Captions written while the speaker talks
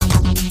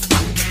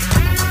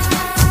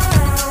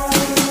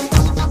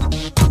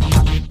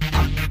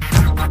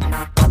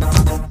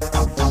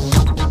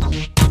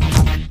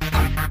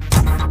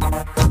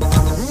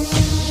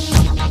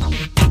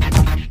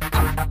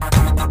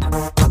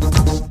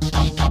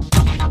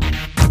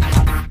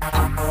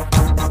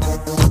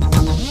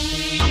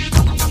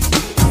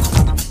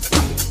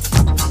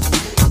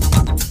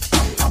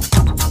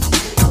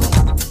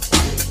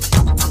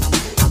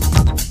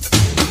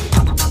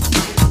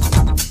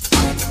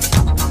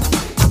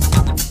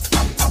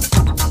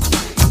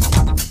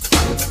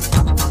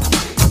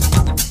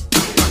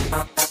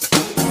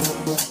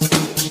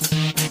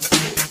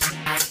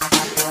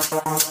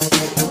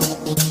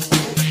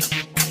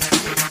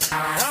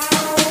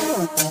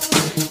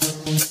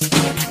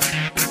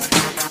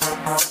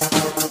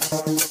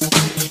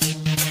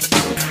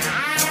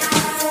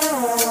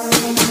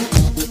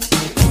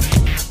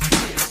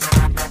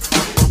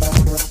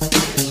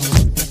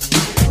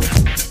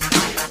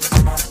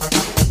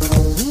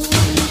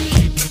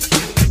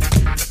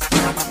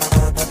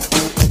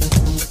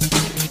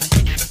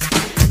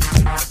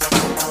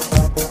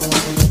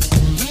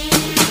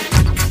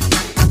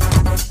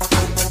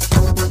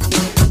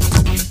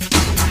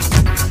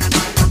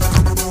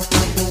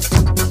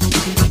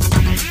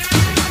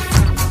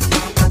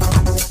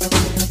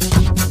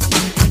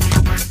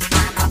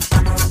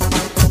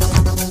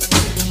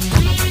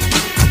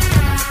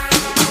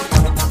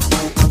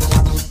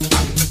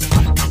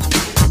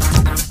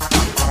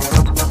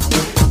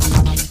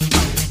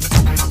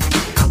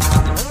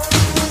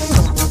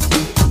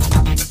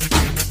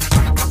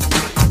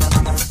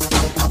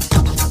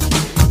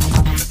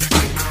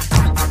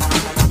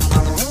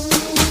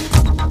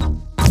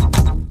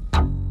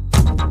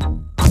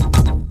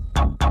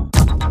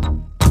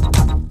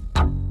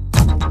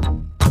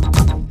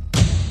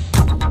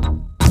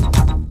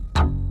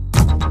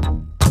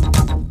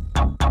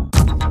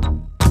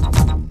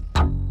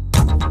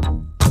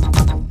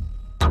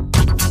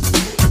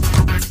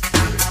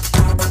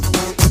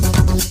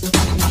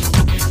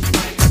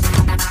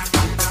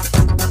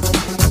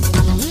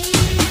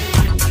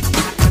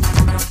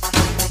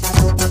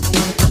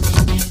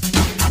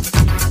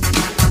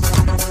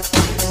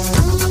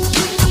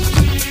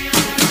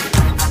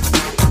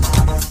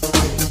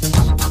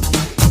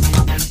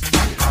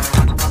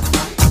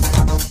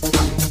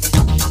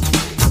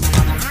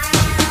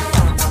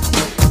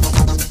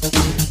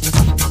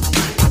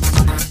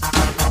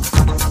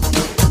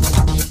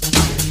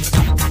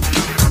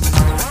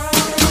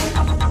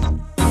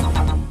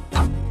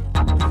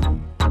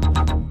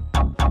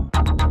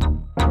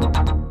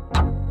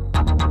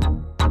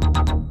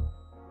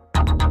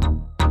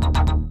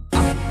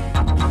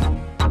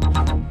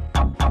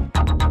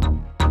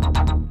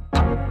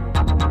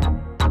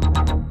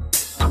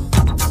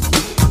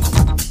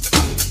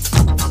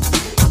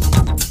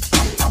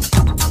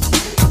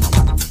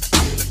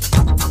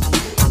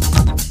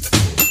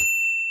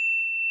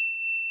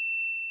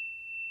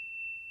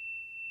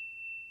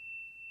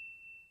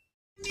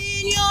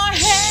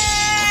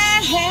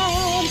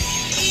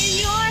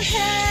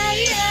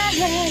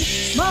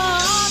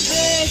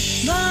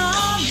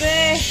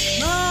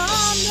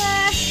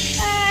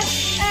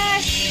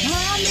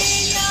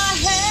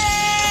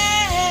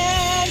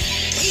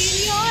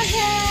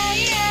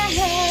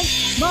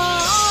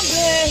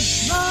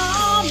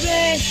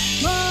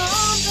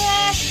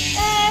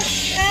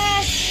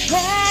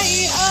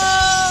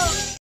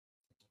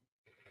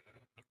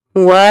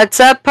What's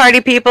up,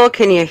 party people?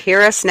 Can you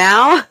hear us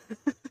now?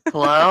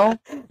 Hello?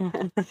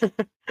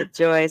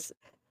 Joyce,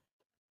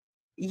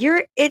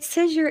 it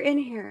says you're in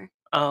here.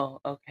 Oh,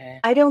 okay.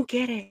 I don't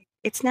get it.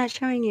 It's not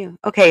showing you.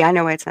 Okay, I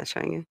know why it's not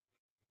showing you.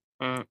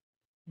 Mm,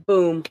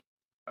 Boom.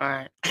 all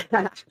right.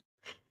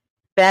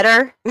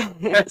 Better?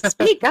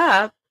 Speak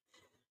up.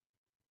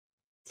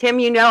 Tim,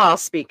 you know I'll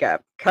speak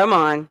up. Come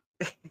on.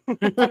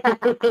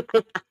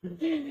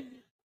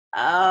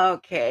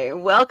 Okay,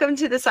 welcome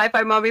to the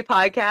Sci-Fi Mombie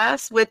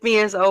podcast. With me,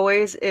 as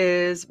always,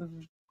 is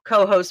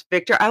co-host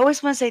Victor. I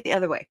always want to say it the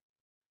other way.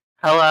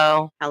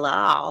 Hello.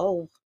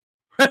 Hello.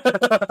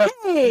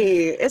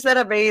 Hey, is that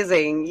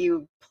amazing?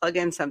 You plug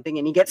in something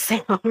and you get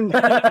sound.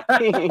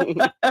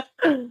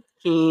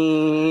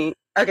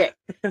 Okay.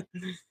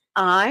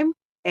 I'm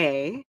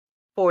a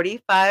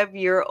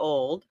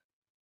 45-year-old,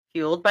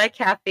 fueled by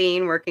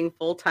caffeine, working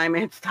full-time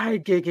and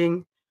side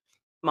gigging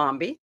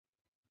Mombie.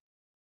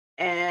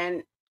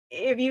 And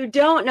if you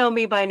don't know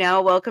me by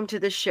now, welcome to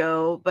the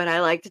show, but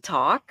I like to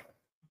talk.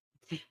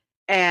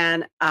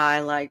 And I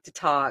like to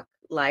talk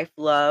life,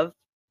 love,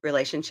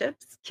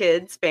 relationships,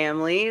 kids,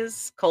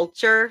 families,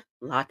 culture,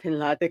 Latin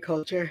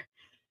culture,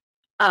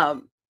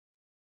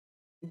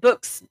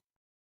 books,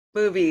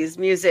 movies,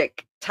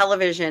 music,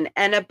 television,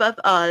 and above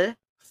all,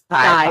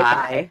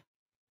 Sci-fi.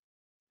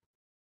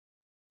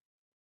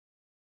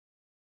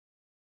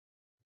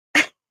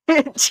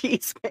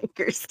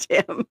 Cheesemakers,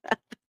 Tim.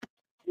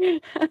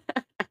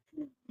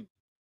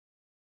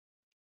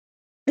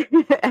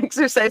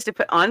 Exercise to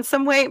put on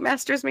some weight,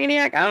 Master's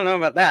Maniac? I don't know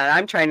about that.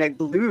 I'm trying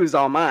to lose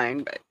all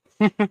mine, but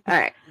all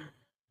right.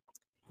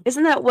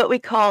 Isn't that what we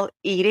call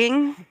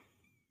eating?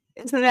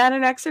 Isn't that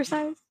an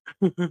exercise?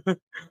 All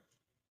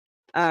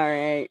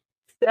right.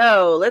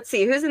 So let's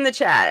see who's in the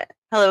chat.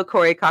 Hello,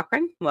 Corey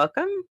Cochran.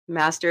 Welcome.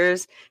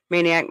 Masters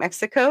Maniac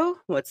Mexico.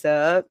 What's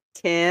up?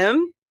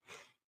 Tim.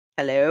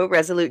 Hello,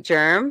 Resolute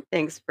Germ.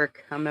 Thanks for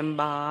coming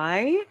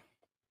by.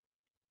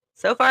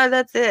 So far,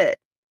 that's it.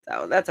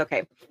 So that's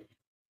okay.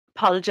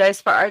 Apologize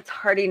for our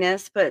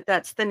tardiness, but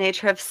that's the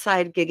nature of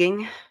side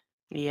gigging.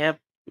 Yep.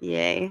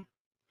 Yay.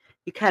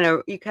 You kind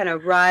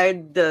of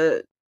ride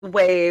the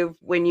wave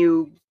when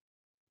you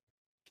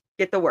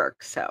get the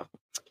work. So,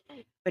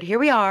 but here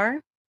we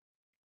are.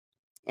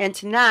 And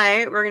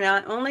tonight we're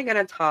not only going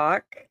to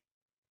talk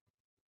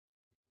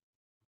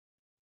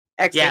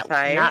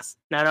exercise. Yeah,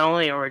 not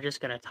only are we just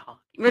going to talk.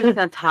 We're just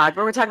going to talk,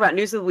 but we're going to talk about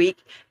news of the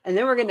week. And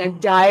then we're going to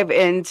dive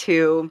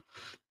into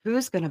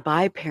who's going to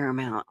buy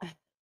Paramount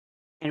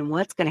and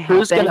what's going to happen.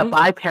 Who's going to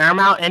buy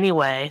Paramount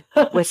anyway?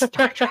 With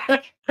Star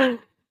Trek.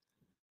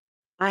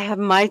 I have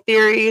my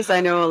theories.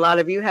 I know a lot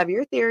of you have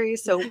your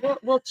theories. So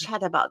we'll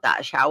chat about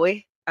that, shall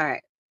we? All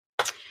right.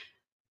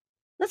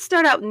 Let's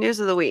start out with news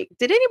of the week.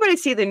 Did anybody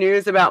see the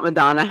news about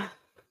Madonna?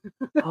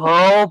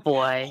 Oh,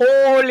 boy.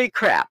 Holy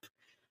crap.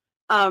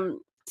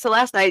 So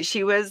last night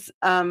she was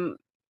on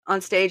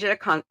stage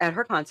at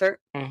her concert,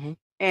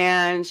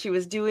 and she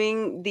was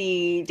doing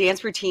the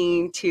dance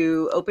routine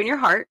to Open Your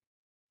Heart,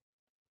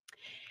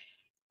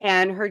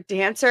 and her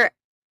dancer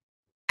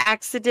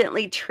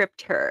accidentally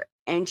tripped her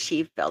and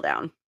she fell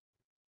down.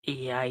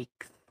 Yikes.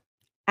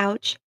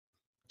 Ouch.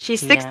 She's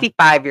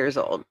 65 years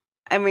old.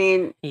 I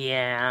mean,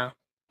 yeah.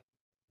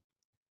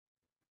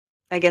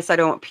 I guess I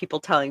don't want people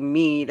telling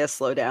me to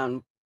slow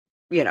down,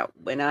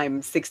 when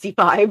I'm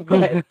 65,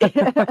 but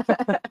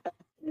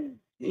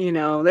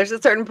there's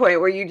a certain point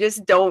where you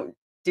just don't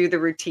do the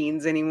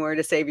routines anymore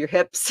to save your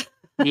hips.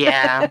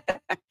 Yeah.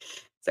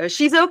 So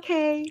she's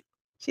okay.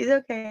 She's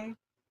okay.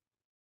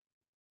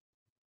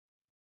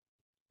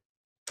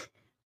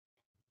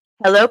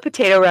 Hello,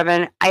 Potato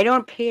Revan. I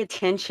don't pay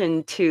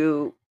attention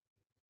to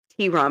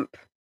T-Rump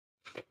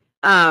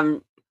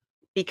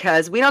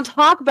because we don't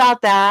talk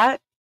about that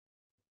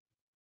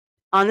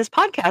on this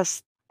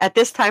podcast at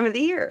this time of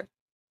the year.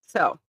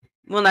 So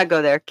we'll not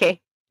go there. Okay.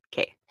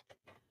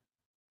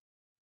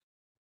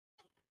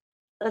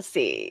 Let's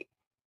see.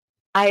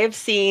 I have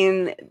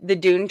seen the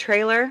Dune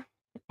trailer,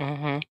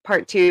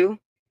 part 2,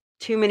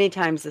 too many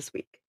times this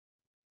week.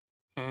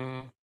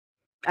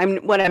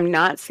 What I'm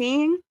not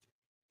seeing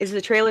is the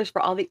trailers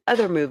for all the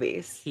other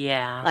movies.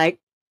 Yeah. Like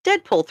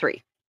Deadpool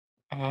 3.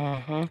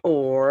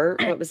 Or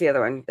what was the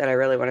other one that I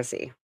really want to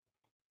see?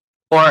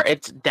 Or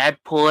it's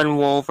Deadpool and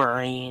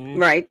Wolverine.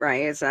 Right.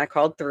 It's not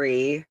called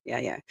 3.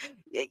 Yeah.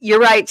 You're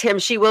right, Tim.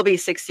 She will be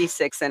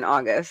 66 in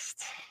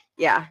August.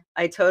 Yeah,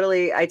 I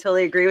totally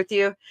agree with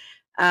you.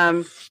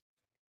 You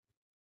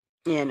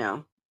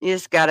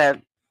just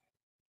gotta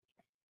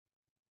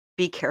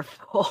be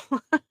careful.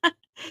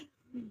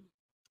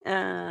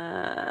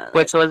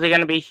 Wait, so is it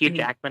going to be Hugh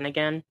Jackman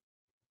again?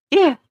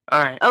 Yeah.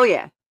 All right. Oh,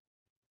 yeah.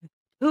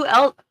 Who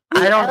else?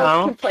 I don't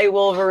know. Can play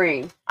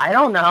Wolverine? I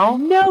don't know.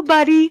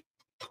 Nobody.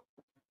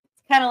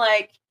 It's kind of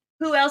like,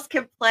 who else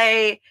can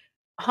play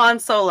Han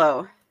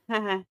Solo?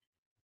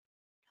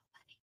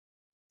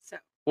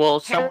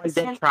 Well, someone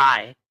did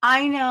try.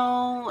 I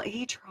know.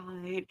 He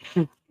tried.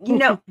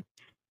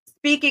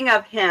 Speaking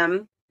of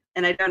him,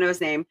 and I don't know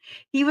his name.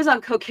 He was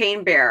on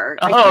Cocaine Bear.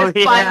 I Oh, just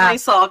yeah. finally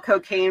saw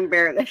Cocaine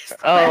Bear this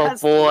Oh,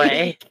 last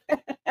boy.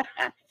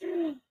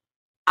 week.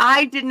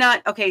 I did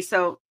not. Okay,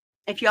 so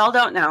if y'all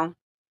don't know,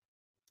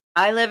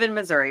 I live in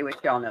Missouri, which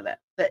y'all know that.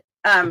 But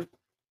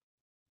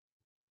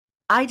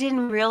I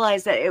didn't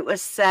realize that it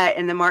was set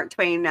in the Mark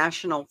Twain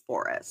National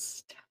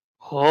Forest.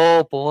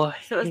 Oh, boy.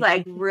 So it was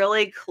like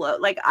really close.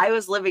 Like I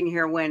was living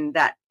here when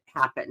that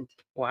happened.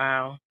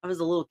 Wow. I was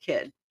a little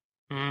kid.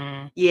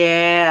 Mm.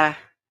 Yeah.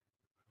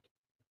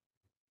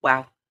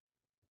 Wow.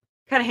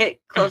 Kind of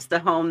hit close to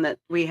home that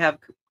we have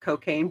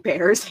cocaine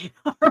bears in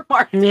our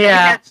Mark Twain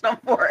Yeah. National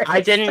Forest.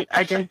 I didn't.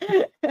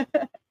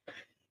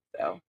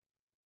 So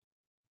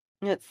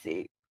let's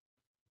see.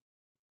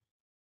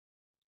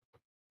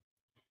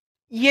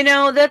 You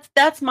know,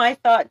 that's my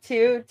thought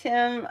too,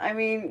 Tim. I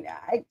mean,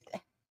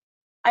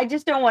 I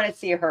just don't want to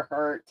see her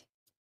hurt.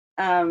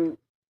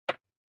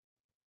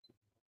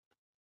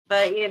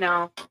 But you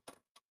know,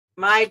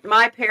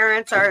 my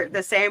parents are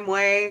the same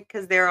way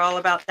because they're all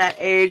about that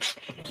age.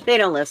 They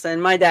don't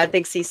listen. My dad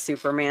thinks he's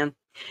Superman,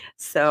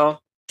 so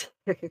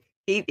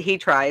he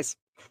tries.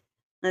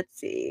 Let's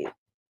see.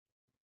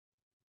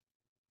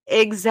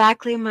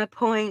 Exactly my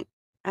point.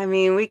 I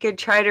mean, we could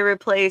try to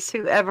replace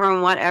whoever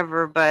and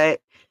whatever,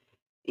 but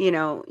you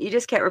know, you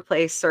just can't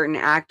replace certain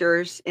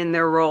actors in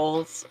their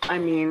roles. I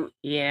mean,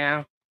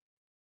 Yeah.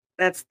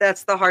 that's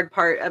the hard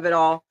part of it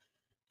all.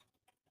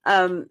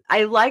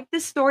 I like the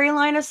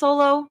storyline of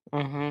Solo,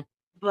 Mm-hmm.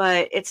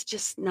 but it's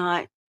just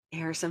not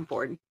Harrison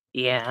Ford.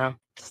 Yeah.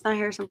 It's not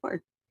Harrison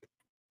Ford.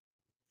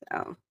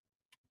 So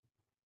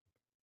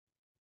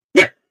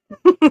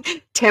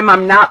Tim,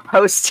 I'm not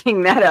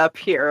posting that up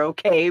here,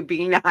 okay?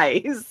 Be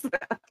nice.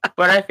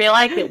 But I feel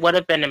like it would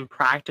have been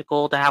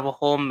impractical to have a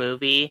whole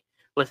movie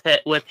with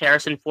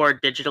Harrison Ford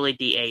digitally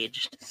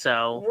de-aged.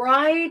 So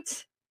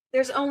Right?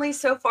 There's only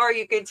so far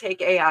you could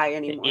take AI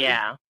anymore.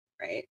 yeah.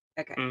 Right.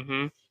 Okay.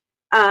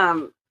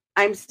 Mm-hmm.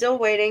 I'm still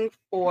waiting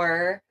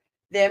for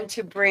them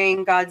to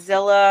bring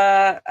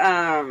Godzilla.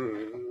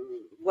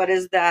 What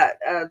is that?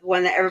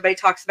 One that everybody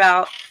talks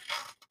about.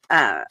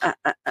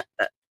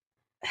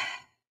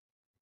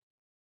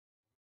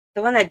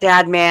 The one that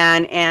Dad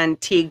Man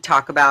and Teague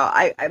talk about.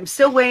 I'm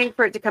still waiting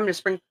for it to come to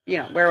Spring. You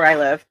know where I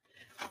live.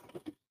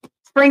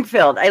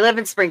 Springfield. I live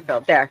in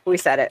Springfield. There, we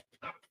said it.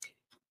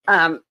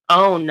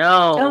 Oh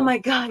no. Oh my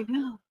God,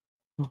 no.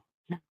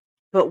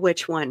 But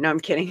which one? No, I'm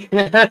kidding.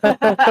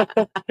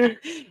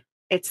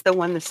 It's the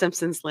one the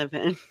Simpsons live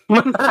in.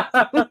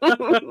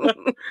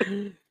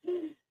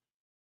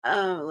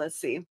 Let's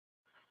see.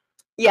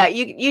 Yeah,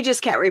 you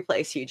just can't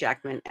replace Hugh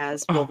Jackman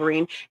as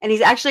Wolverine, and he's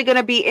actually going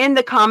to be in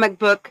the comic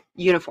book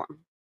uniform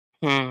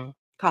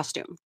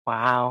costume.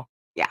 Wow.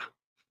 Yeah,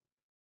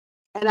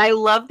 and I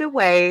love the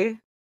way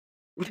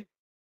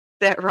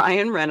that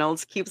Ryan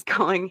Reynolds keeps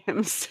calling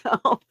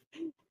himself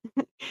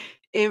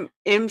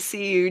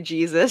MCU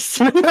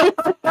Jesus.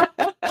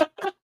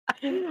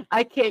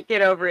 I can't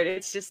get over it.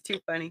 It's just too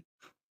funny.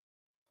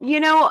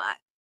 You know,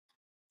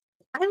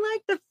 I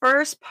like the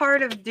first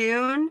part of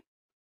Dune.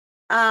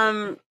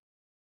 I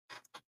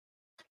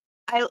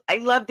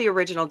love the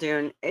original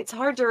Dune. It's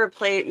hard to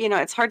replace, you know,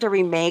 it's hard to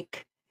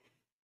remake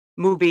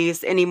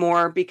movies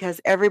anymore because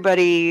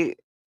everybody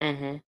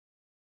Mm-hmm.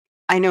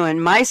 I know in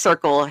my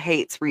circle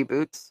hates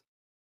reboots.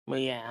 Well,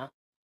 yeah.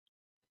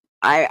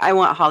 I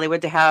want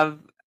Hollywood to have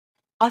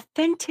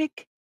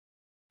authentic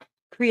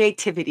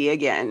creativity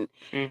again.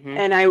 Mm-hmm.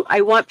 And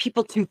I want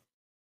people to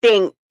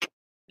think.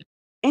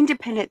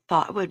 Independent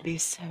thought would be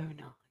so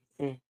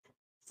nice.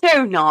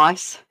 So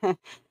nice.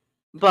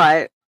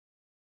 But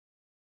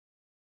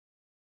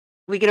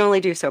we can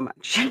only do so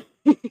much.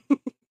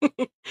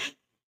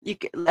 You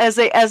can,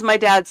 as my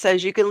dad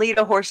says, you can lead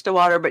a horse to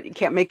water, but you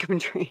can't make him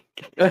drink.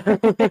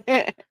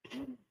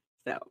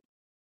 So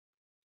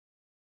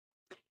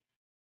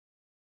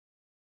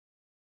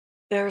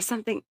there's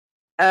something.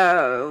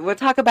 We'll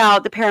talk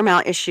about the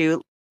Paramount issue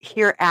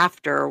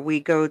hereafter we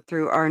go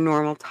through our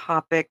normal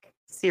topic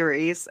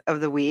series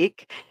of the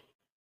week.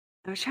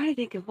 I was trying to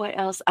think of what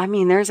else. I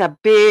mean, there's a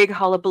big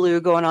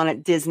hullabaloo going on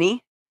at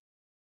Disney.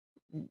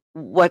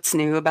 What's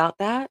new about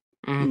that?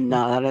 Mm-hmm.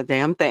 Not a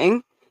damn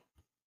thing.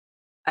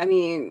 I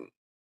mean,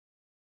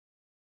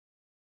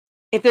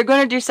 if they're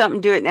going to do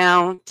something, do it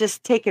now.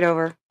 Just take it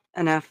over.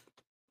 Enough.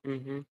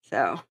 Mm-hmm.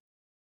 So,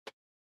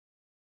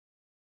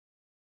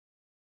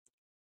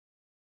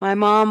 my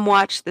mom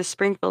watched the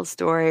Springfield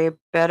Story.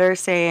 Better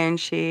saying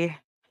she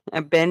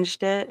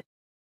binged it.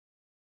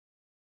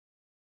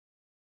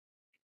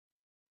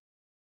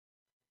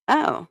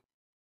 Oh,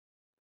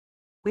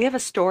 we have a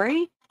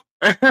story.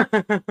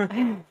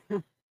 I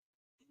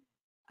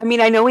mean,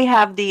 I know we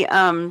have the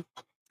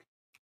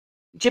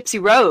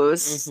Gypsy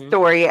Rose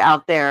story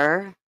out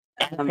there.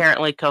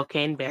 Apparently,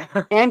 Cocaine Bear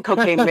and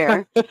Cocaine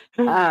Bear.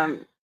 I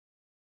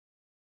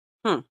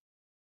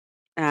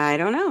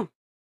don't know.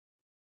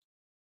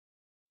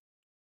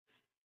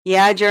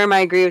 Yeah, Jeremy, I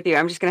agree with you.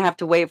 I'm just gonna have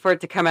to wait for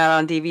it to come out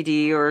on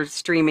DVD or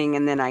streaming,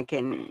 and then I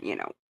can, you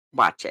know,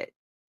 watch it.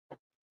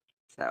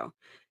 So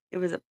it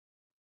was a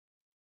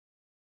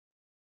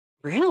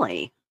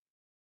Really?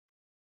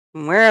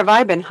 Where have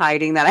I been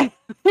hiding that I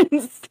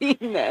haven't seen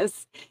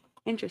this?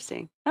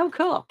 Interesting. Oh,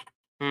 cool.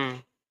 Hmm.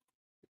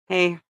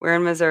 Hey, we're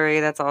in Missouri.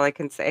 That's all I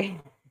can say.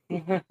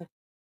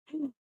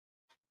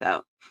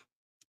 So,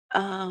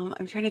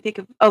 I'm trying to think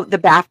of. Oh, the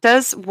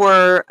BAFTAs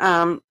were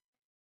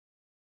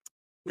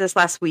this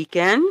last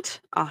weekend.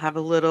 I'll have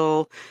a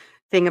little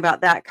thing about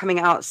that coming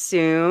out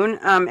soon.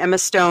 Emma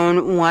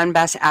Stone won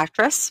Best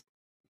Actress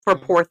for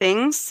Mhm. Poor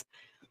Things.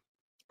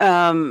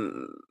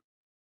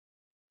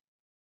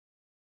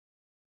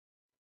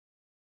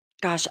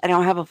 Gosh, I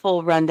don't have a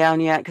full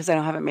rundown yet because I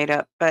don't have it made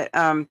up. But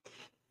Adam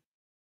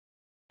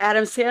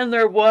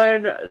Sandler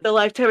won the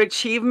Lifetime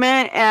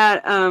Achievement at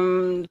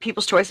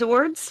People's Choice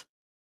Awards.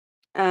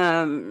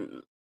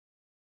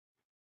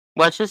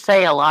 Let's just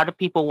say a lot of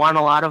people won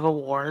a lot of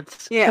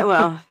awards. Yeah,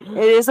 well, it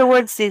is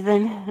award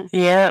season.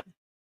 Yeah.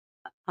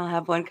 I'll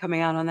have one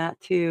coming out on that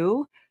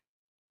too.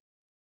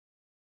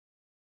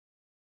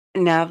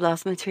 Now I've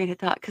lost my train of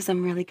thought because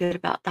I'm really good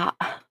about that.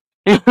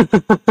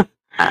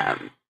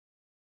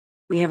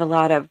 We have a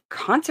lot of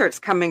concerts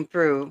coming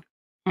through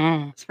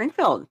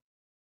Springfield.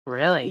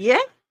 Really? Yeah.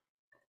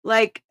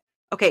 Like,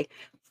 okay,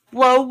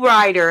 Flow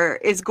Rider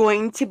is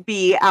going to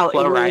be out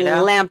Flo in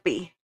Rida?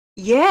 Lampe.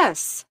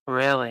 Yes.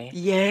 Really?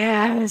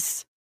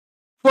 Yes.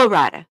 Flow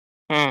Rider.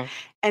 Mm.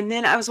 And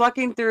then I was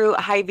walking through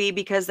Hy-Vee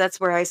because that's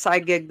where I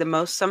side gig the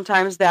most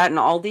sometimes, that and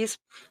Aldi's.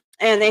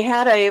 And they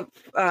had a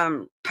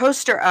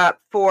poster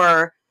up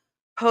for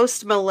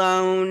Post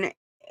Malone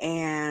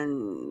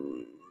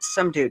and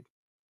some dude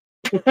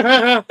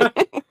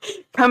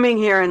coming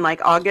here in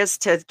like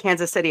August to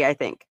Kansas City, I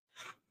think.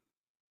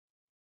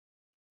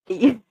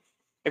 I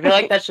feel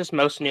like that's just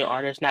most new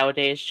artists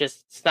nowadays,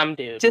 just some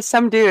dude. Just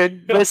some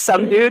dude with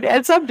some dude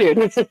and some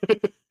dude.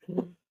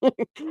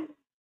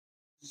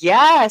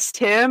 Yes,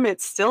 Tim,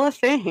 it's still a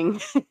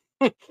thing.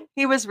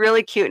 He was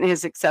really cute in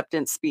his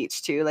acceptance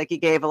speech too. Like he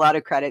gave a lot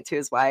of credit to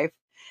his wife.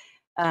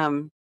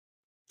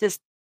 Just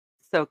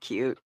so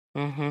cute.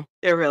 Mm-hmm.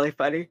 They're really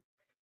funny.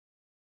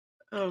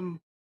 I'm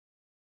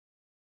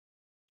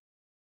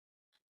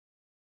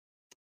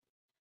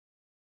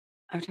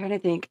trying to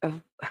think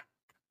of.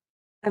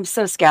 I'm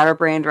so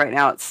scatterbrained right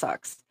now. It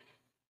sucks.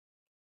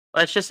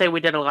 Let's just say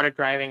we did a lot of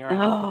driving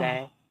around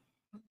today.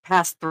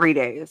 Past 3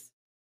 days.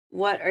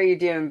 What are you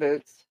doing,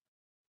 Boots?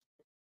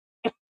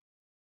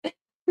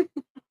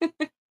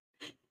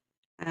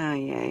 Oh,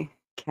 yay.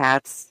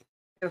 Cats.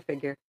 Go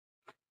figure.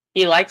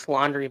 He likes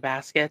laundry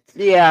baskets.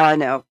 Yeah, I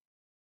know.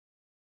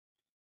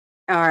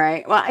 All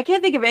right. Well, I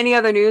can't think of any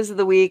other news of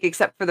the week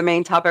except for the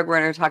main topic we're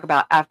going to talk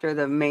about after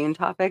the main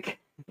topic.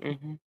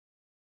 Mm-hmm.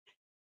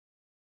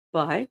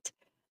 But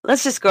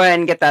let's just go ahead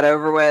and get that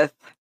over with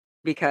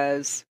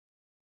because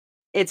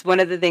it's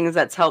one of the things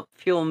that's helped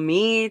fuel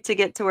me to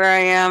get to where I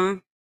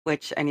am,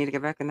 which I need to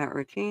get back in that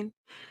routine.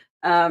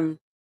 But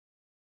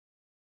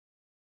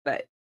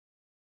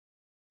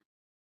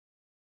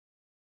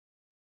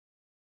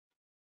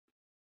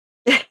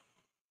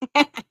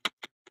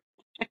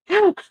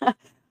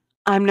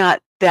I'm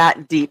not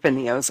that deep in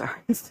the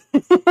Ozarks.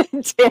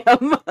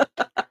 Tim.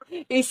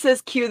 He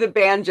says cue the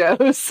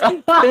banjos.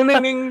 Ding, ding,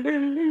 ding, ding,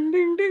 ding,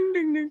 ding, ding,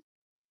 ding, ding.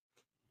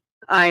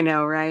 I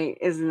know, right?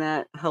 Isn't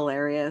that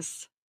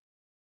hilarious?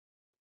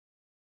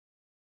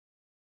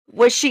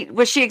 Was she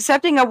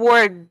accepting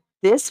award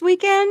this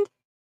weekend?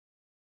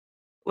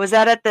 Was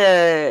that at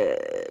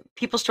the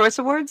People's Choice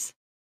Awards?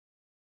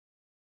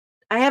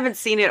 I haven't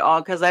seen it all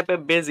because I've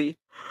been busy.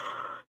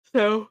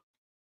 So,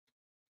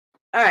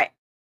 all right.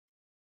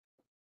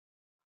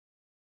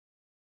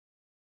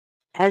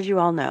 As you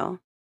all know,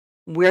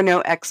 we're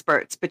no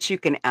experts, but you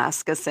can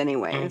ask us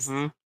anyways.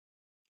 Mm-hmm.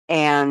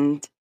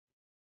 And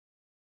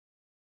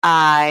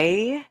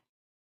I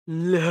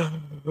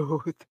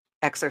loathe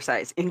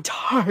exercise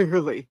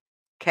entirely.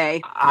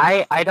 Okay.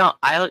 I don't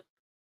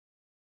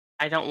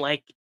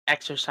like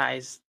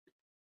exercise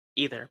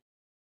either.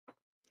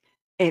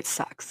 It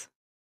sucks.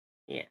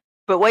 Yeah.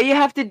 But what you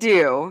have to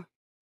do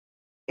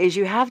is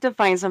you have to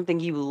find something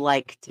you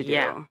like to do.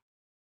 Yeah.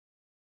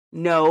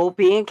 No,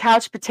 being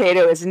couch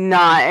potato is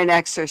not an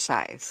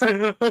exercise.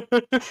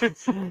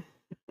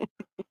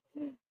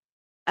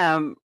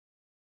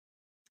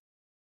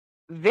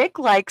 Vic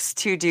likes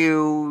to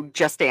do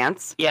Just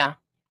Dance. Yeah.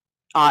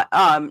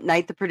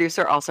 Night, the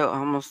producer, also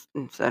almost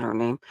said her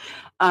name.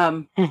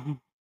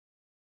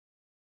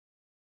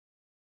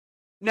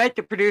 Night,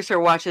 the producer,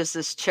 watches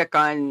this chick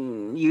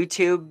on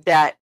YouTube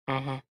that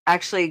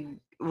actually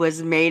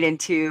was made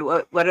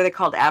into what are they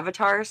called?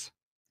 Avatars?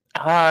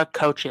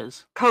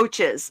 Coaches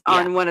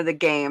on one of the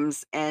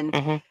games, and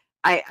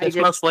I it's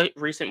just most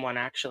recent one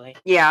actually.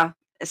 Yeah,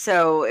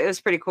 so it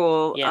was pretty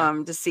cool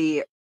to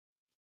see.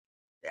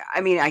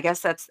 I mean, I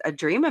guess that's a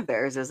dream of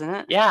theirs, isn't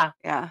it? Yeah.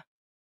 To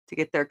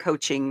get their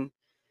coaching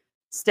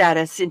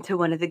status into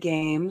one of the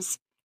games.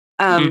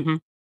 I,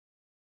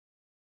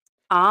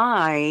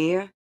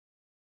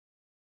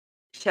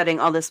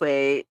 shedding all this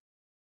weight,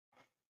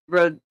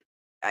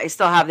 I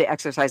still have the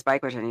exercise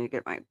bike, which I need to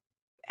get my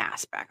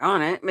ass back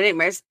on it. But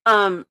anyways,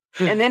 and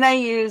then I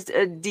used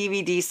a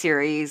DVD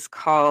series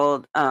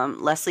called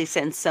Leslie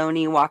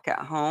Sansoni Walk at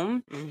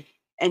Home.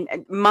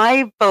 And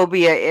my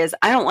phobia is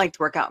I don't like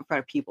to work out in front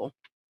of people.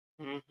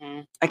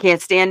 I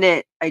can't stand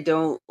it. I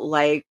don't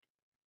like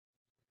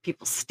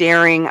people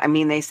staring. I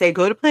mean, they say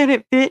go to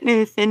Planet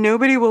Fitness and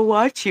nobody will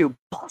watch you.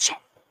 Bullshit.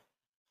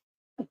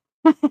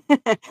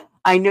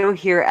 I know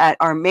here at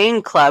our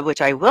main club,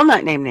 which I will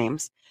not name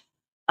names,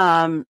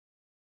 there's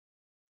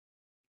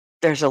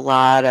a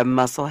lot of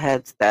muscle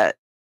heads that,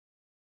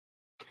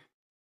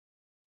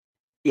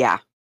 yeah,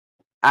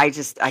 I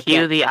Cue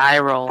can't. the eye I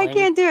rolling.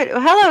 can't do it.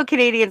 Well, hello,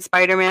 Canadian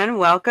Spider-Man.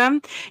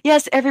 Welcome.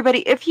 Yes,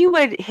 everybody, if you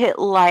would hit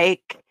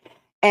like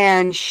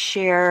and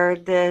share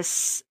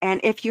this,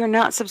 and if you're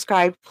not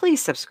subscribed,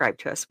 please subscribe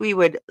to us. We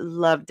would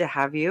love to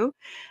have you.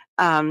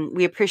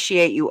 We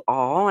appreciate you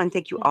all, and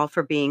thank you all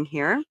for being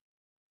here.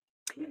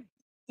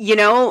 You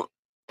know,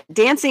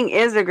 dancing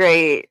is a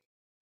great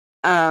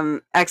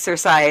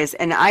exercise,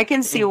 and I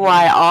can see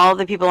why all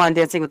the people on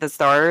Dancing with the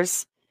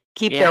Stars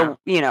keep their,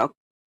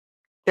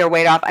 their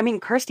weight off. I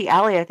mean, Kirstie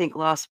Alley, I think,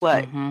 lost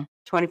what,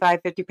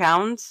 25, 50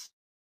 pounds?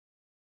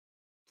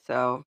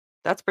 So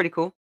that's pretty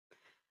cool.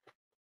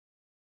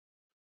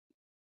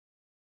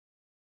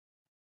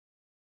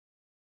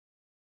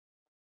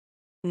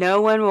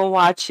 No one will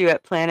watch you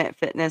at Planet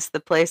Fitness.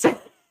 The place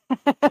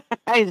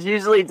is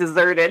usually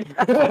deserted.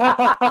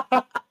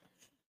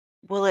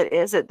 Well, it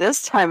is at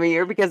this time of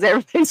year because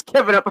everybody's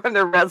giving up on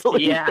their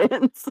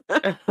resolutions.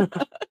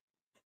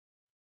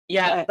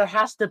 Yeah, there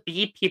has to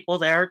be people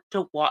there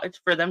to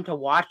watch for them to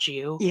watch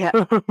you. Yeah.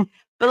 But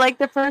like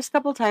the first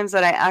couple times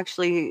that I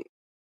actually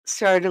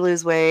started to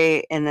lose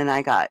weight and then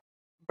I got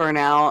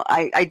burnout,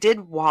 I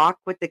did walk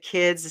with the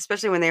kids,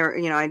 especially when they were,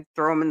 I'd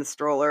throw them in the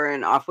stroller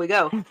and off we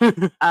go.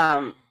 But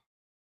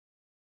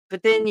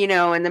then,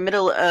 in the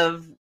middle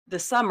of the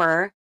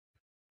summer,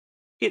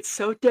 it's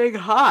so dang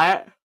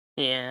hot.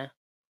 Yeah.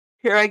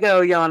 Here I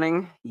go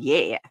yawning.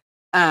 Yeah.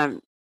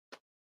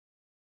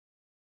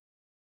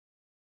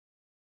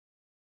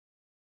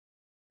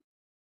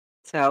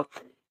 So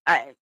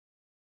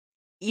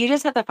you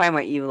just have to find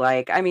what you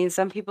like. I mean,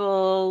 some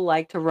people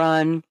like to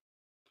run.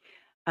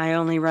 I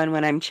only run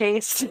when I'm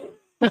chased.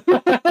 Or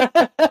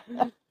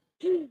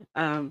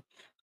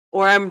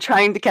I'm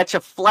trying to catch a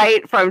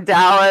flight from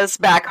Dallas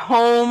back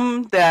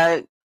home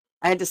that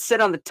I had to sit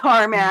on the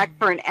tarmac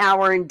for an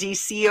hour in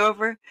DC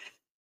over.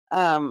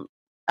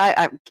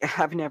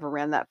 I've never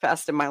ran that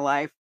fast in my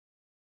life.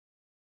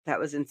 That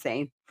was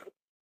insane.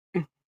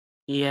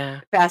 Yeah.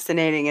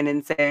 Fascinating and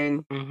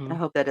insane. I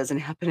hope that doesn't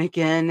happen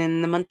again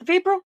in the month of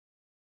April.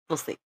 We'll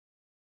see.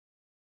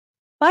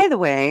 By the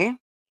way,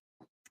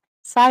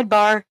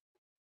 sidebar,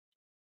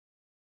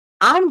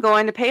 I'm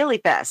going to Paley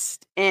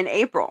Fest in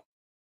April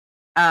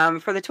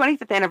for the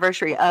 25th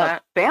anniversary of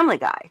Family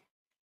Guy.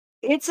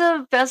 It's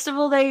a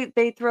festival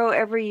they throw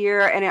every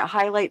year, and it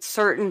highlights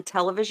certain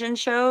television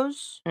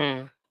shows.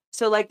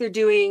 So like they're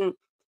doing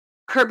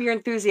Curb Your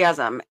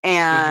Enthusiasm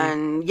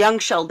and Young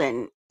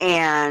Sheldon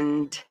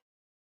and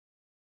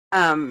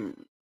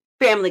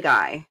Family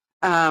Guy.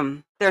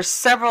 There's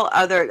several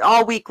other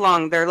all week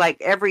long. They're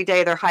like every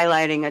day they're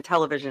highlighting a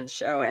television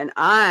show, and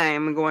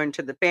I'm going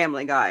to the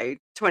Family Guy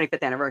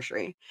 25th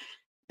anniversary.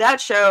 That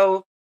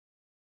show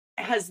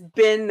has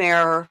been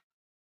there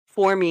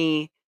for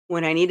me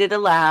when I needed a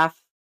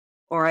laugh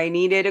or I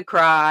needed a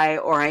cry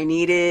or I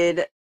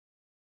needed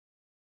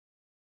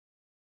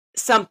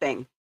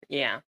something.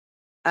 Yeah.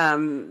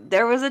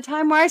 There was a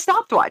time where I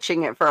stopped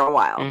watching it for a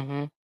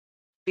while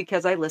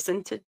because I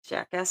listened to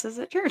jackasses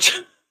at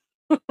church.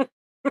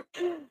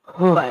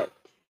 But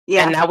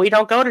yeah. And now we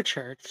don't go to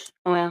church.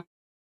 Well,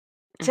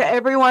 to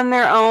everyone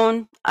their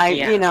own.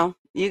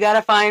 You got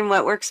to find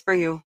what works for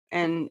you.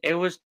 And it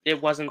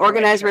wasn't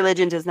organized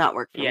religion does not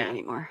work for me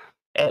anymore.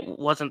 It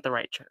wasn't the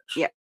right church.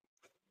 Yeah.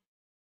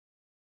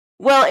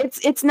 Well,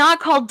 it's not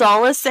called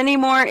Dulles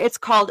anymore. It's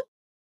called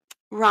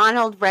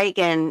Ronald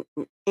Reagan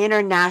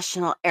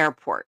International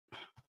Airport.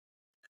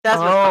 That's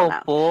what's called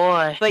now.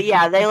 Boy. But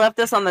yeah, they left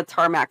us on the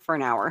tarmac for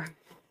an hour.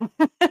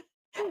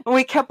 And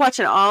we kept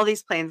watching all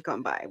these planes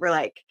going by. We're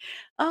like,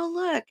 oh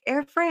look,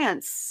 Air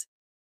France,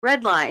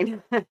 Red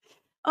Line.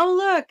 Oh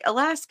look,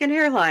 Alaskan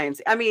Airlines.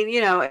 I mean,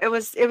 it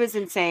was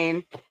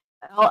insane.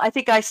 I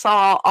think I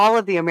saw all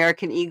of the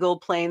American Eagle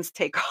planes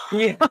take off.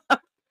 Yeah.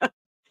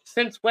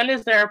 Since when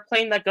is there a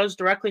plane that goes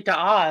directly to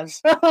Oz?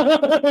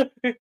 So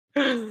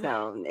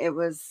it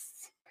was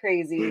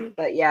crazy.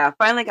 But yeah,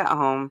 finally got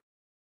home.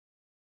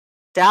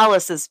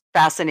 Dallas is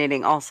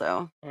fascinating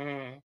also.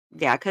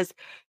 Yeah, because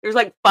there's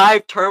like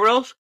 5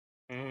 terminals.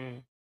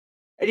 And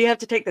you have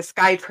to take the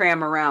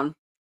SkyTram around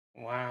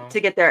to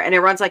get there. And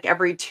it runs like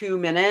every 2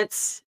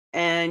 minutes.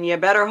 And you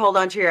better hold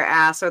on to your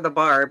ass or the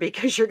bar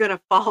because you're going to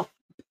fall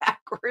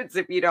backwards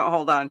if you don't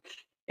hold on.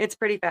 It's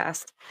pretty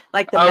fast.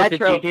 Like the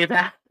Metro. Did you do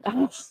that?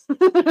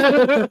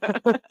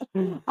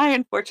 I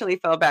unfortunately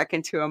fell back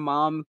into a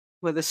mom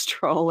with a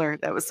stroller.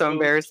 That was so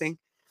embarrassing.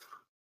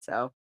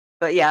 So,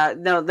 but yeah,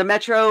 no, the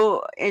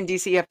Metro in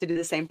DC, you have to do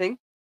the same thing.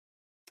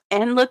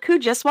 And look who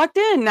just walked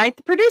in, Night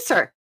the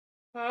producer.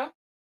 Huh?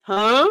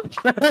 Huh?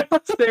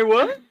 Say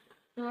what?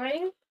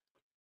 Right?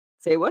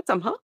 Say what?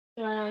 Some huh?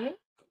 Right.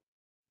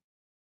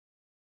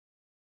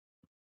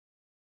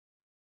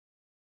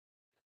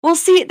 Well,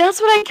 see,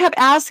 that's what I kept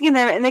asking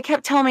them, and they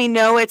kept telling me,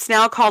 no, it's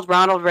now called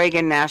Ronald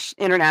Reagan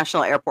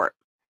International Airport.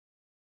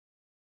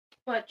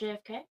 What,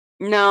 JFK?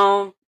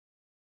 No.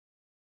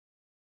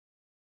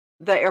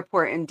 The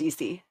airport in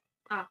DC.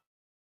 Ah.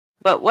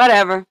 But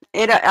whatever.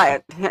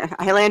 I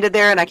landed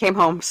there and I came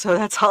home, so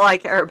that's all I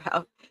care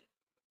about.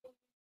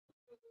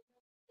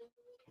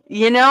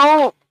 You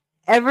know,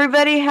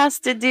 everybody has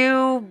to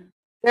do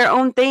their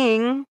own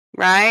thing,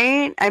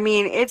 right? I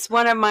mean, it's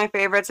one of my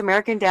favorites.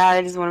 American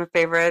Dad is one of my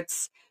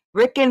favorites.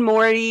 Rick and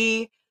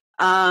Morty,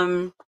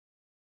 SpongeBob.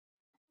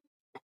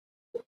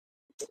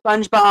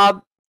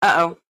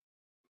 Uh-oh.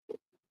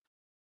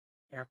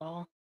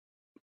 Hairball?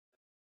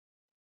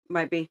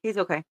 Might be. He's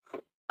okay.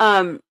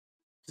 Does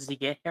he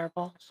get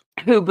hairballs?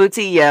 Who,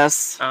 Bootsy?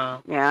 Yes.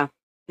 Oh. Yeah.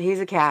 He's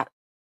a cat.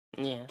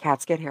 Yeah.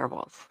 Cats get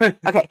hairballs.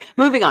 Okay,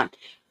 moving on.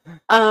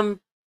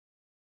 I'm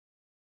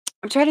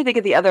trying to think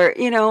of the other,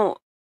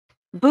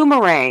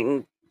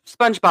 Boomerang,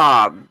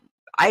 SpongeBob.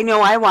 I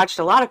know I watched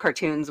a lot of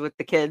cartoons with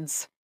the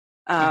kids.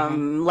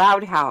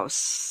 Loud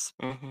House,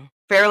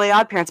 Fairly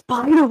Odd Parents.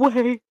 By the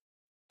way,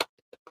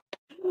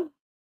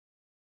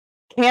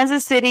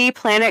 Kansas City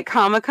Planet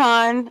Comic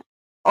Con.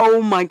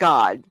 Oh my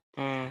God.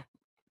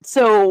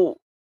 So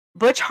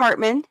Butch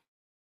Hartman,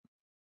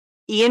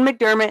 Ian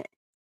McDermott,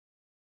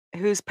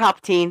 who's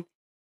Palpatine,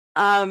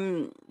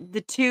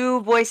 the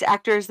two voice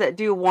actors that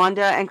do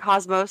Wanda and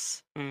Cosmo,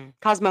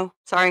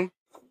 sorry.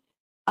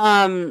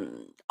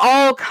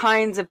 All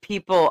kinds of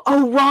people.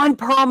 Oh, Ron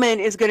Perlman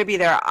is going to be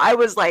there. I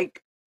was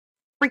like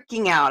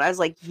freaking out. I was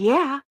like,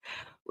 yeah.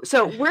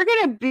 So we're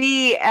going to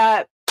be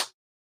at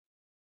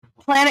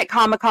Planet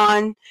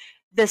Comic-Con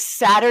this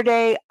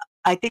Saturday.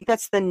 I think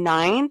that's the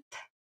 9th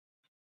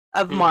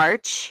of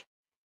March.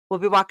 We'll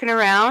be walking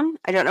around.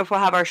 I don't know if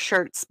we'll have our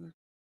shirts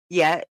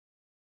yet.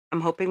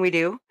 I'm hoping we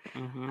do.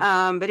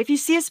 But if you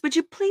see us, would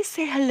you please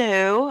say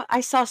hello?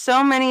 I saw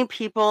so many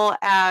people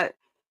at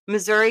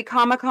Missouri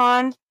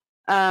Comic-Con.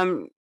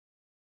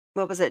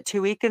 What was it?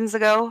 2 weekend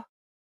ago?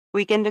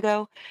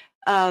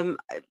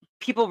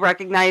 People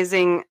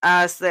recognizing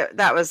us.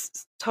 That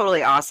was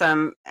totally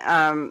awesome.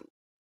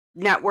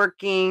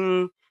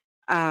 Networking.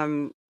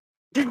 I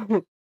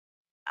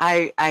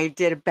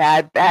did a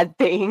bad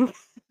thing.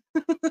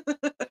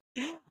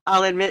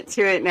 I'll admit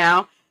to it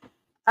now.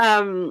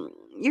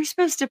 You're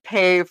supposed to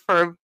pay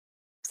for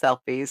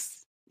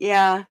selfies.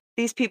 Yeah,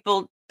 these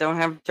people don't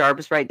have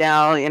jobs right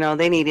now.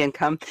 They need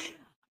income.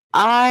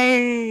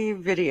 I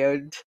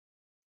videoed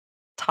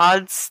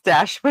Todd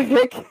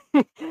Stashwick,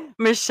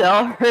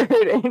 Michelle Hurd,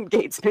 and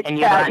Gates McFadden. And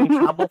you got in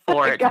trouble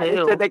for it,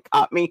 too. They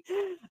caught me.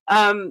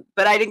 But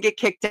I didn't get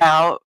kicked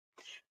out.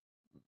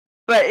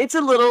 But it's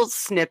a little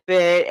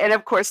snippet. And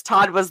of course,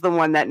 Todd was the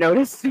one that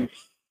noticed me.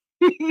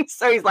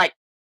 So he's like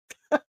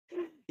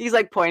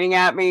pointing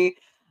at me.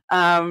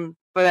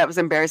 But that was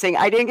embarrassing.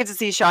 I didn't get to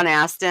see Sean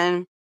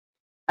Astin.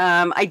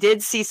 I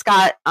did see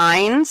Scott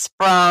Ines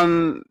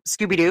from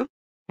Scooby-Doo.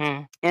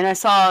 And I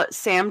saw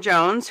Sam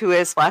Jones, who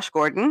is Flash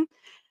Gordon.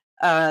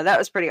 That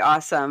was pretty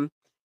awesome.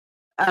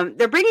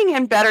 They're bringing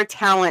in better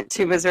talent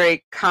to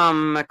Missouri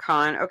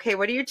Comic-Con. Okay,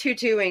 what are you two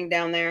doing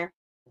down there?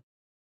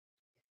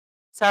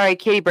 Sorry,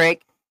 kitty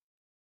break.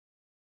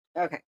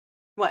 Okay.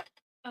 What?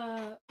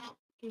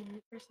 Give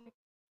me for a second.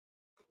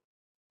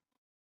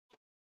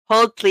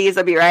 Hold, please.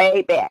 I'll be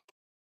right back.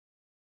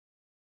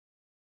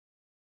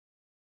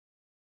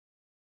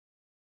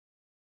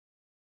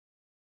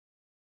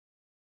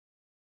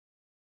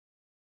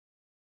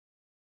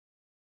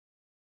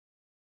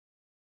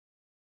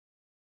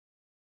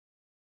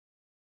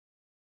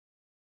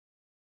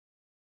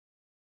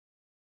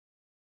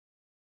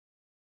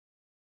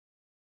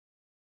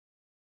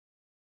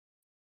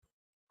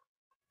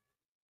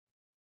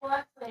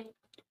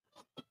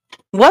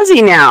 Was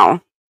he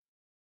now?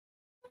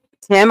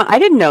 Tim, I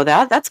didn't know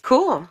that. That's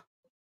cool.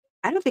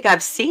 I don't think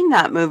I've seen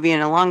that movie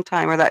in a long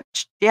time, or that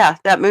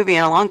movie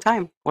in a long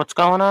time. What's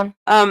going on?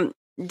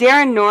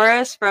 Darren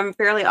Norris from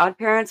Fairly Odd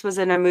Parents was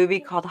in a movie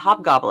called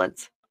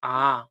Hobgoblins.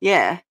 Ah.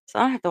 Yeah, so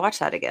I don't have to watch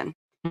that again.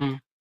 I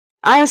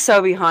am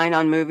so behind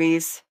on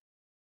movies.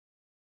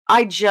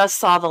 I just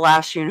saw The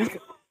Last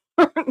Unicorn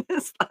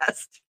this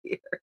last year.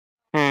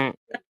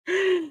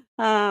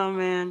 Oh,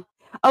 man.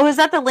 Oh, is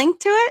that the link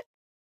to it?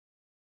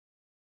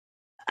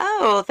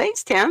 Oh,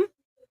 thanks, Tim.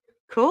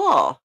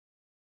 Cool.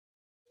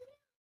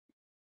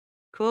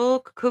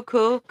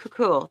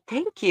 Cool.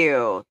 Thank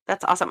you.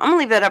 That's awesome. I'm gonna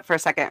leave that up for a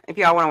second if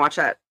y'all want to watch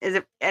that.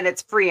 And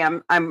it's free,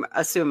 I'm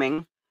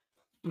assuming.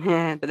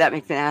 But that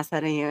makes an ass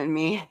out of you and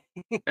me.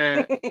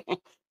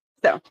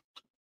 So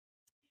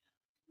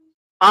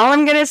all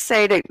I'm gonna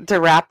say to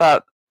wrap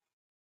up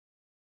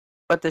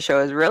what the show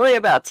is really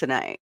about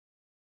tonight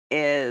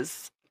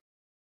is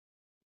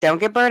don't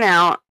get burnt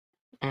out.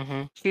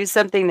 Choose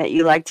something that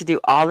you like to do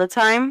all the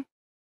time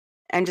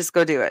and just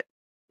go do it.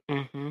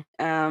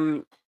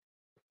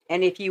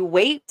 And if you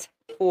wait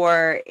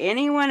for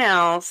anyone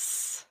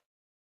else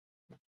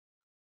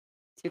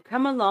to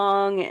come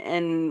along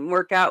and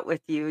work out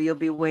with you, you'll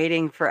be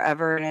waiting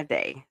forever and a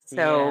day.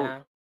 So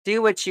Yeah.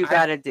 do what you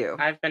got to do.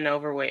 I've been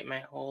overweight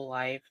my whole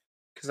life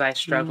because I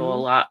struggle a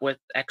lot with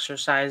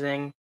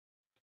exercising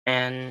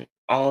and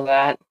all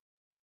that.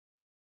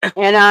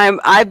 And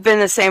I've been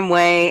the same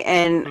way,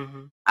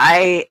 and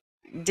I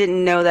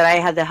didn't know that I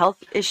had the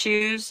health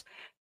issues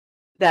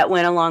that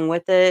went along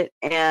with it,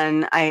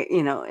 and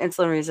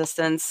insulin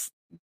resistance.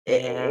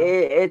 Yeah.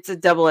 It's a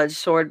double-edged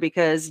sword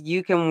because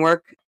you can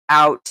work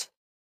out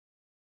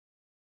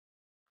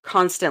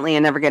constantly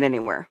and never get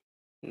anywhere,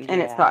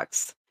 and it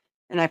sucks.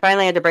 And I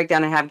finally had to break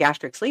down and have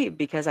gastric sleeve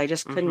because I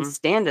just couldn't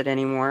stand it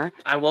anymore.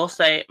 I will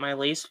say my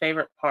least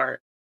favorite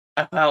part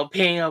about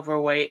being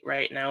overweight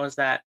right now is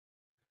that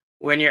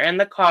when you're in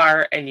the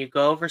car and you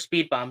go over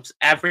speed bumps,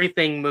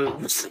 everything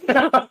moves.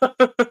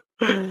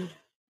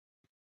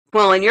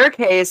 Well, in your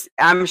case,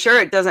 I'm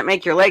sure it doesn't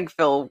make your leg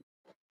feel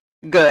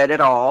good at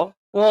all.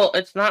 Well,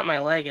 it's not my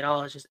leg at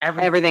all. It's just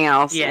everything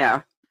else.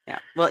 Yeah. Yeah.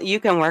 Well, you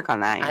can work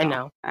on that. I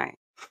know.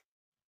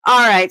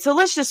 All right. So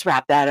let's just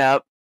wrap that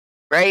up.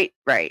 Right.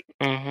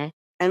 Mm-hmm.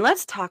 And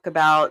let's talk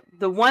about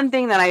the one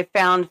thing that I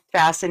found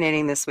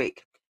fascinating this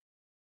week.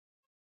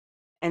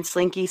 And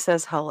Slinky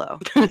says hello.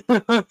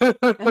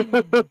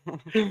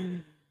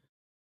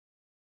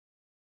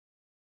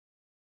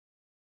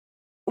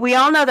 We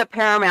all know that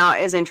Paramount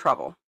is in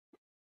trouble.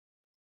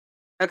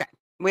 Okay.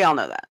 We all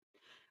know that.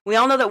 We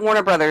all know that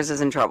Warner Brothers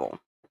is in trouble.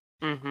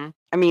 Mm-hmm.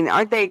 I mean,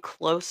 aren't they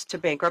close to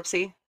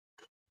bankruptcy?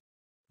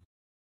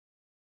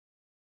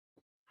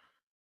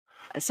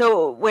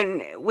 So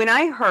when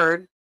I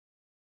heard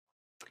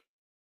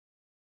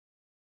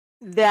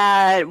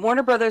that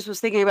Warner Brothers was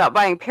thinking about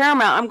buying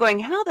Paramount, I'm going,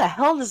 how the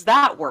hell does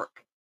that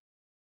work?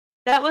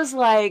 That was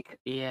like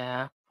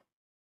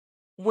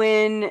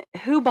when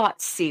who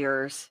bought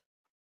Sears?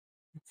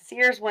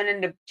 Sears went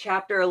into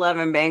Chapter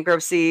 11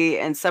 bankruptcy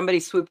and somebody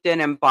swooped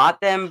in and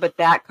bought them, but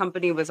that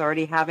company was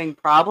already having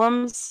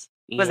problems.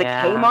 Was it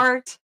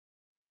Kmart?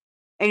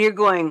 And you're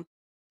going,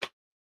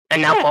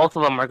 and now both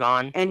of them are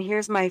gone. And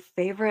here's my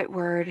favorite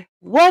word.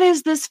 What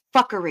is this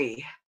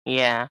fuckery?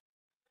 Yeah.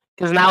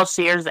 Because now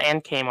Sears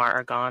and Kmart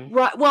are gone.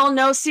 Right. Well,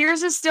 no,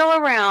 Sears is still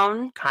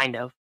around. Kind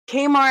of.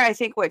 Kmart, I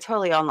think, went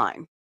totally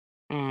online.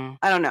 I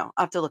don't know.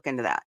 I'll have to look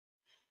into that.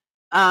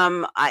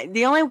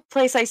 The only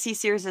place I see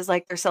Sears is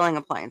like they're selling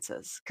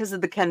appliances because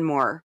of the Ken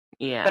Moore.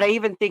 Yeah. But I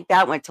even think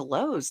that went to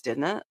Lowe's,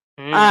 didn't it?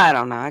 I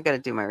don't know. I got to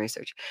do my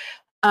research.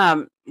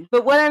 But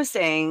what I'm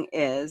saying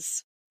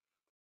is,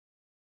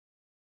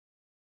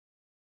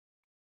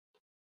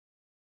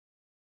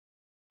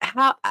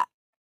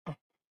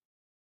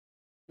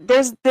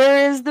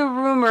 there is the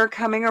rumor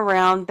coming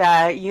around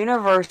that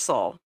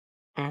Universal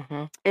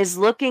is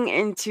looking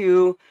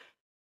into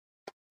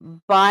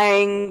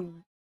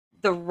buying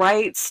the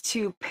rights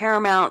to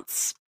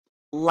Paramount's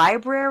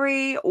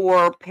library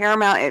or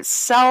Paramount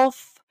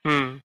itself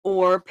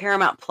or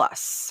Paramount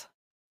Plus.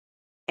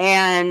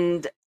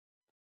 And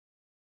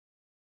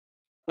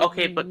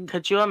okay, but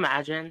could you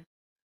imagine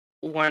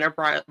Warner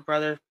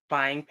Brothers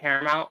buying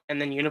Paramount and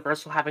then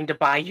Universal having to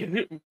buy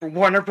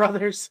Warner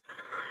Brothers?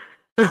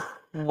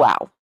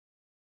 Wow.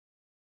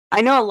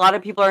 I know a lot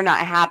of people are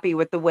not happy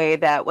with the way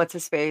that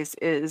What's-His-Face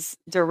is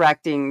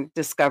directing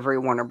Discovery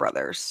Warner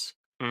Brothers.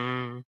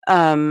 And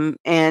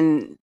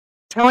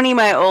Tony,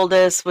 my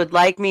oldest, would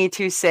like me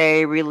to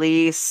say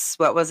release,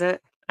 what was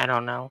it? I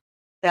don't know.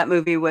 That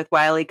movie with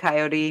Wile E.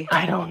 Coyote?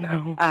 I don't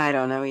know. I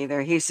don't know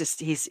either.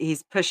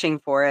 He's pushing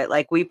for it.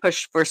 Like we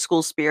pushed for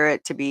School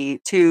Spirit to be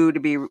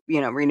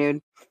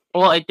renewed.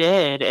 Well, it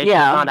did. It's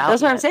not out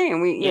that's yet. What I'm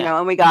saying. We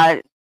and we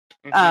got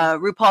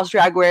RuPaul's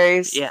Drag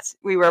Race. Yes.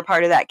 We were a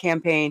part of that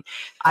campaign.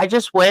 I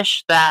just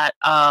wish that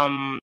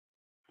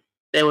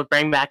they would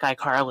bring back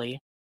iCarly.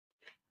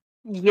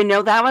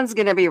 That one's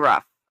gonna be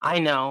rough. I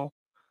know.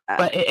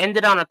 But it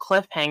ended on a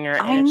cliffhanger,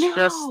 and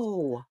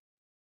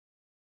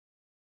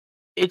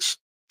it's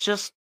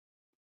just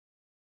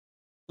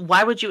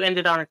why would you end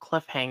it on a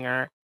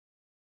cliffhanger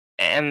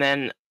and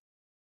then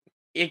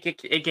it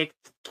gets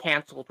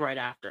canceled right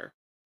after?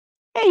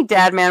 Hey,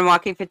 Dad Man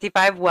Walking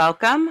 55,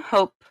 welcome.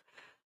 Hope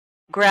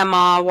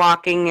Grandma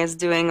Walking is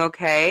doing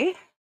okay.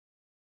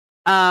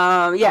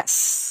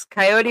 Yes,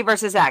 Coyote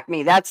versus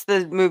Acme. That's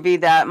the movie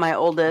that my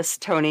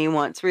oldest Tony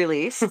wants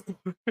released.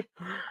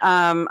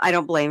 I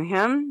don't blame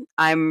him.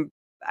 I'm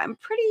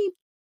pretty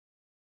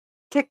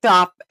ticked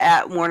off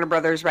at Warner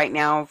Brothers right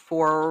now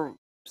for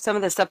some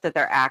of the stuff that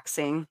they're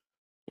axing.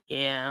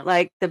 Yeah.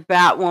 Like the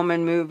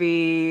Batwoman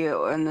movie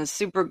and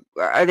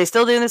are they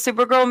still doing the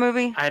Supergirl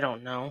movie? I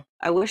don't know.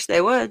 I wish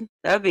they would.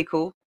 That would be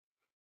cool.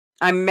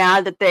 I'm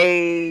mad that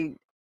they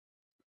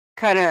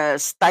kind of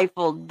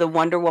stifled the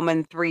Wonder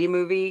Woman 3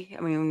 movie.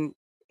 I mean,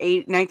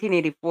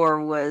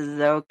 1984 was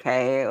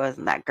okay. It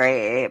wasn't that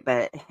great,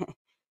 but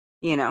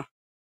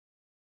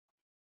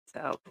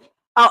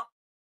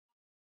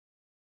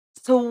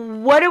So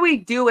what do we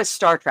do with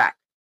Star Trek?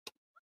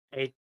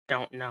 I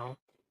don't know.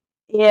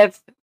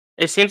 If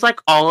it seems like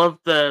all of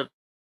the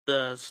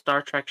the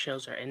Star Trek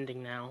shows are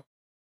ending now,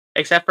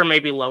 except for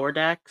maybe Lower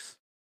Decks.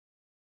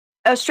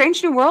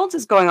 Strange New Worlds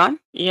is going on.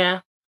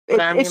 Yeah, but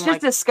I It's mean, just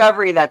like,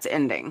 Discovery that's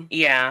ending.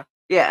 yeah.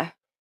 Yeah.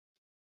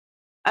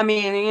 I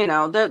mean,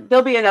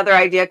 there'll be another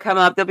idea come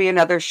up. There'll be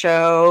another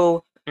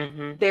show.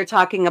 Mm-hmm. They're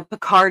talking a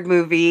Picard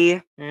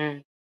movie.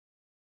 Mm.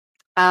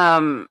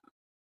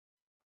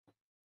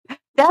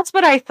 That's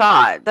what I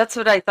thought.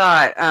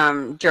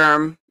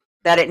 Germ,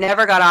 that it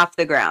never got off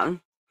the ground.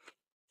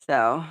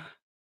 So,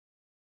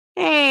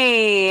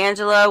 hey,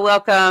 Angela,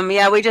 welcome.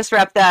 Yeah, we just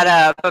wrapped that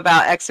up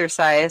about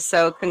exercise.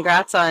 So,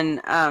 congrats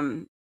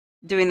on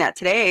doing that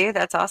today.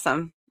 That's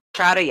awesome.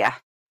 Proud of you.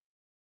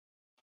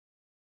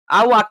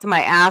 I walked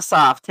my ass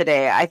off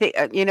today. I think,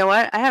 you know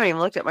what? I haven't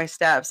even looked at my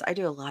steps. I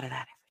do a lot of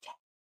that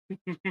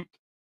every day.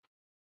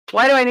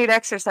 Why do I need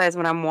exercise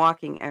when I'm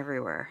walking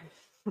everywhere?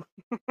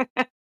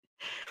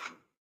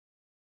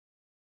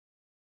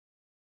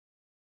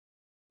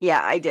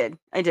 Yeah, I did.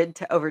 I did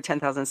over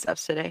 10,000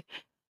 steps today.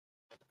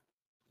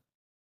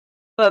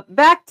 But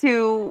back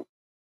to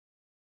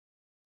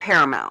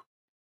Paramount.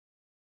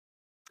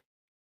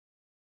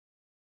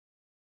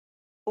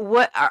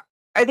 What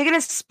are they going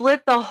to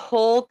split the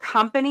whole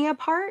company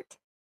apart?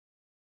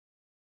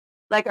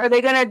 Like, are they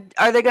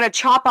gonna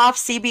chop off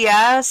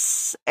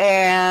CBS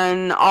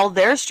and all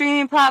their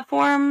streaming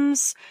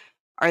platforms?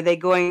 Are they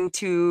going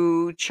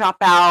to chop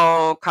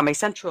out Comedy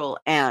Central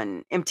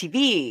and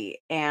MTV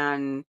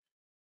and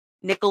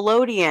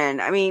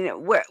Nickelodeon? I mean,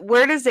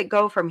 where does it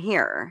go from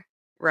here,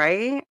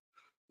 right?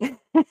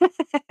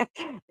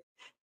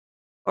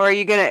 Or are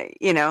you gonna,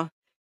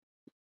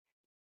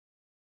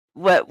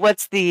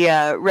 what's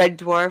the Red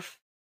Dwarf?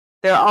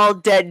 They're all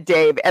dead,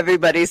 Dave.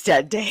 Everybody's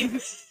dead,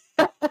 Dave.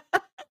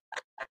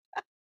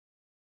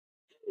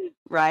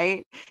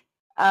 Right?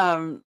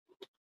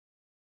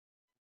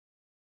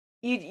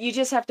 You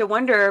just have to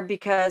wonder,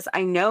 because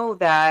I know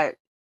that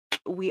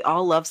we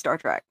all love Star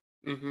Trek.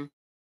 Mm-hmm.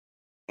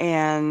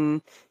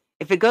 And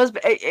if it goes,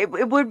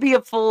 it would be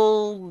a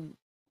full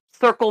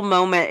circle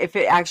moment if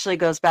it actually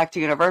goes back to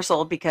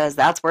Universal, because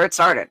that's where it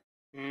started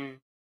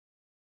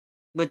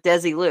with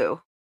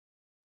Desilu.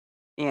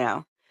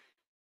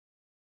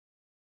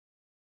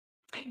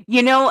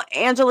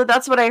 Angela,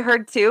 that's what I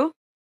heard too.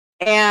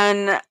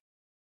 And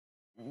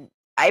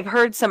I've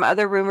heard some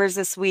other rumors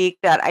this week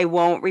that I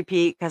won't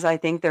repeat because I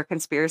think they're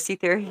conspiracy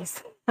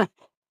theories.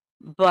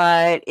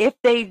 But if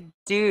they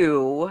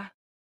do,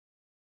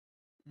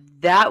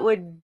 that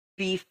would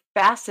be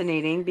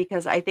fascinating,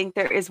 because I think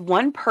there is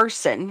one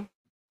person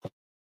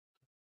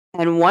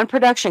and one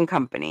production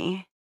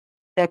company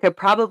that could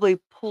probably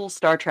pull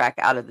Star Trek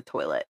out of the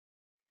toilet.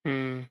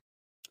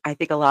 I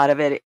think a lot of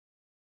it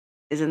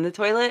is in the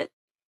toilet.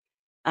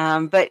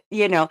 But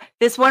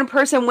this one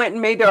person went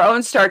and made their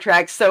own Star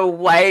Trek, so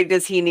why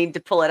does he need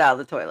to pull it out of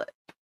the toilet?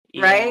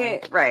 Yeah.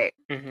 Right.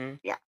 Mm-hmm.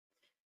 Yeah.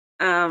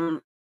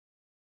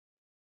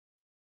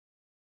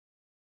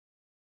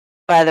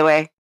 By the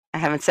way, I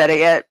haven't said it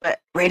yet,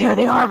 but Radio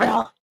the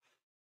Orville.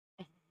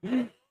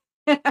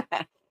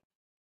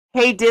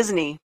 Hey,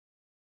 Disney,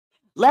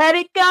 let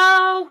it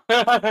go.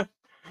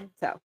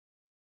 So,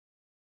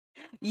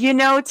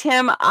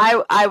 Tim,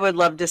 I would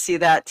love to see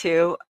that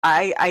too.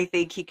 I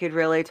think he could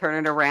really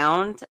turn it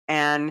around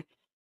and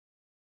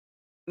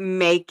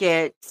make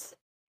it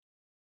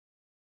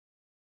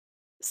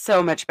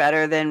so much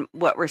better than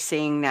what we're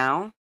seeing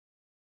now.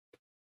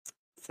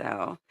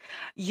 So,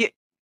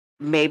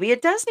 maybe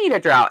it does need a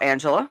drought,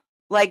 Angela.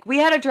 Like, we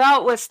had a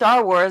drought with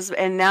Star Wars,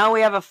 and now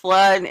we have a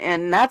flood,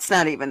 and that's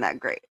not even that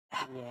great.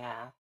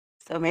 Yeah.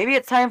 So maybe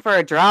it's time for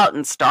a drought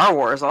in Star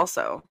Wars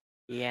also.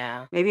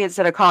 Yeah. Maybe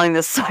instead of calling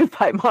this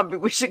sci-fi Mombie,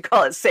 we should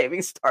call it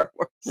Saving Star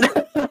Wars.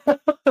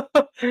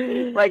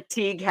 Like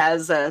Teague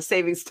has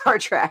Saving Star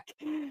Trek.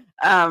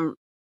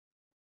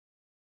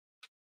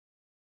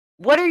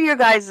 What are your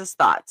guys'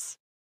 thoughts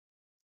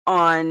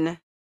on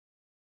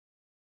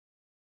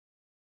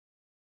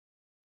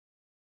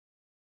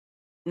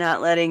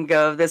not letting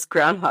go of this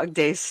Groundhog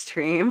Day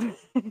stream?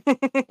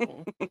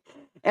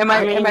 Am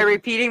I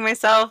repeating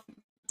myself,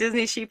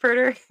 Disney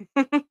sheepherder?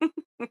 I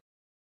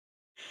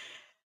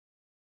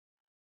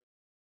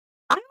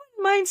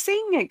wouldn't mind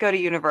seeing it go to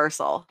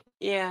Universal.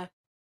 Yeah.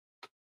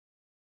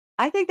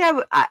 I think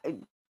that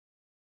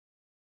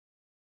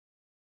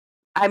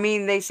I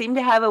mean, they seem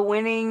to have a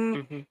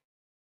winning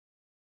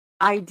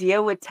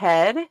idea with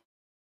Ted,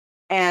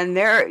 and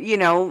they're,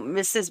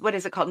 what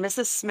is it called?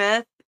 Mrs.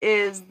 Smith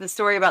is the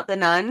story about the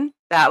nun.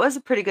 That was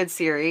a pretty good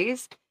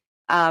series.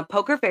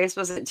 Poker Face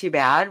wasn't too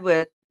bad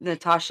with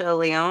Natasha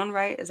Lyonne,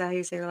 right? Is that how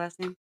you say her last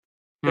name?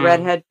 The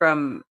redhead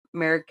from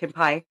American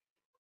Pie.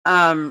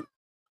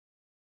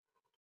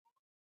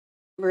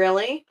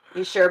 Really?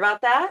 You sure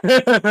about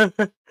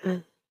that?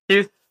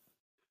 Let's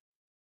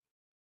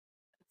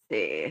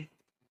see.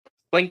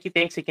 Blinky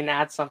thinks he can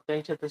add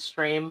something to the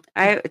stream.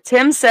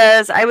 Tim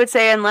says, I would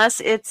say unless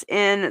it's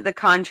in the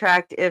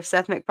contract, if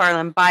Seth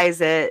MacFarlane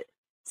buys it,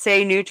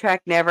 say New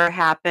Trek never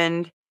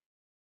happened.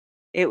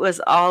 It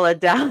was all a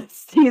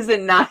Dallas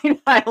season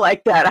 9. I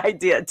like that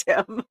idea,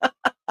 Tim.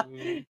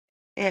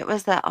 It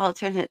was that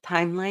alternate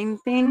timeline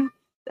thing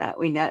that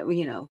we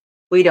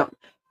we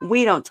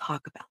don't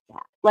talk about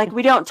that. Like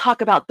we don't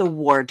talk about the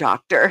War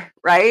Doctor,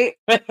 right?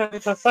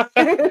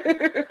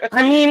 I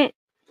mean,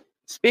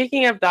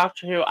 speaking of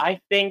Doctor Who, I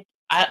think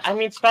I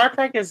mean Star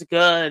Trek is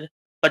good,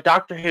 but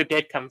Doctor Who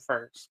did come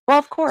first. Well,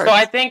 of course. So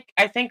I think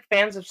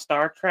fans of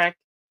Star Trek,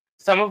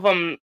 some of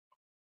them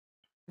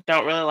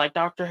don't really like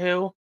Doctor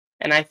Who,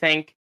 and I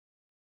think,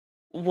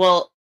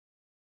 well,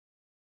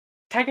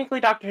 technically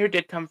Doctor Who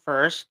did come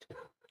first.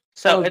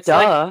 So Oh, it's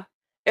duh.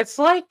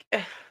 like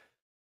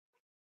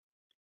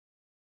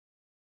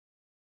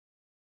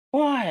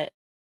what?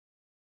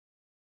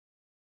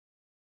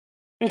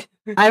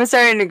 I'm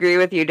starting to agree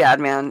with you,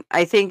 Dad, man.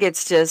 I think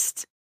it's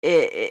just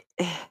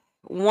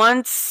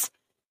once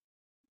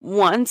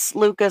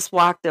Lucas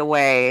walked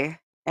away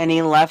and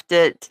he left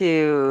it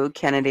to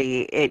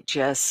Kennedy, it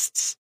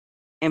just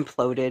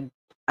imploded.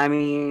 I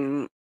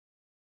mean,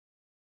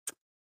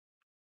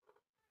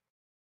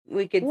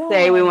 we could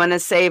say we Why? want to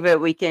save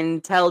it. We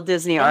can tell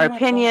Disney our Oh my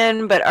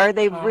opinion, but are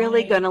they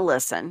really Why? going to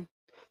listen?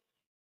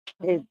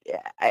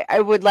 I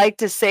would like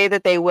to say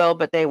that they will,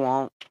 but they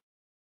won't.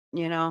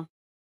 You know,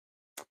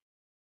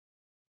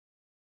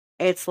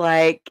 it's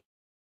like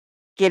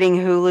getting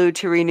Hulu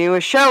to renew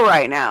a show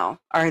right now.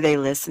 Are they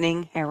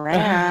listening?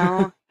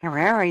 Hello,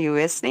 hello, are you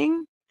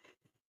listening?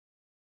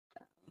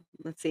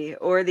 Let's see.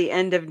 Or the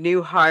end of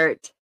New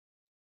Heart.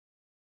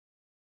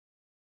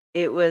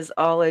 It was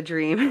all a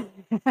dream.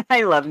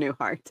 I love New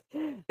Heart.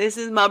 This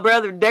is my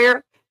brother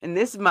Daryl, and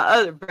this is my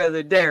other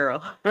brother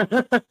Daryl.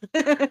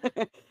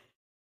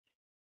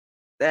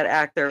 That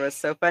actor was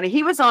so funny.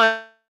 He was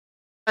on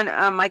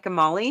Mike and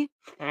Molly,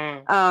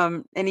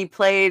 and he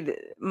played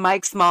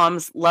Mike's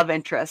mom's love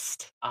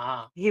interest.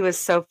 He was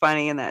so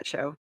funny in that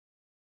show.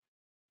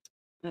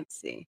 Let's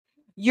see.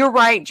 You're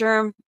right,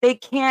 Germ. They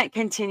can't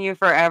continue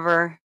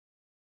forever,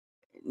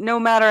 no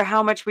matter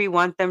how much we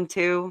want them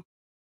to.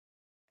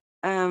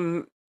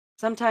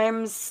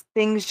 Sometimes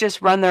things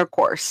just run their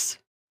course.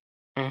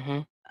 I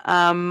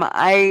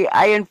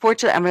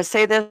unfortunately, I'm going to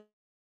say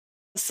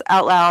this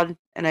out loud,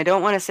 and I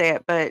don't want to say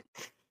it, but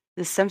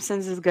The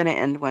Simpsons is going to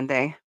end one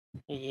day.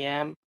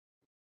 Yeah.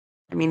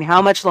 I mean,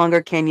 how much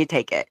longer can you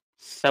take it?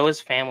 So is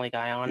Family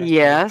Guy, honestly.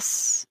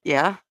 Yes.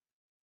 Yeah.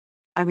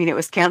 I mean, it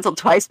was canceled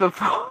twice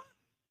before.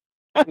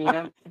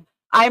 Yeah.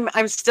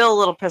 I'm still a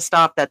little pissed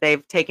off that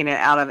they've taken it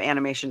out of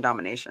animation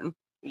domination.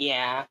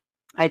 Yeah.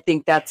 I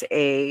think that's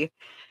a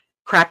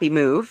crappy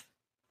move.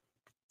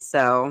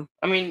 So,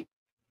 I mean,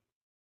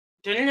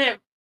 didn't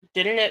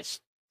it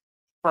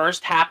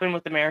first happen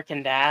with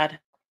American Dad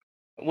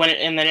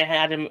and then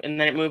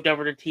it moved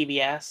over to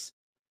TBS?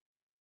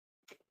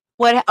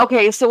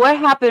 so what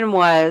happened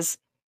was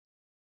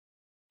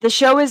the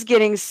show is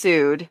getting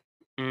sued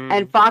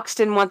and Fox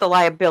didn't want the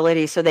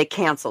liability, so they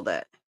canceled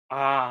it.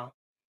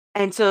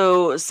 And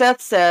so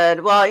Seth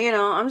said, well,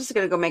 I'm just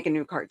going to go make a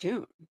new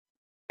cartoon.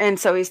 And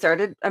so he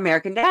started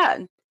American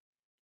Dad.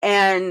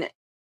 And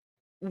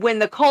when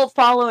the cult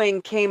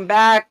following came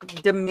back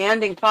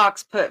demanding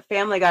Fox put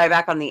Family Guy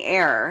back on the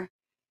air,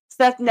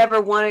 Seth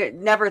never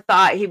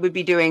thought he would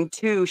be doing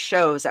two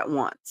shows at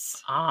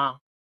once.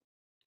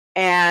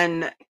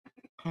 And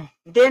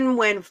then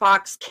when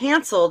Fox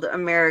canceled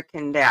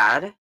American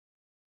Dad,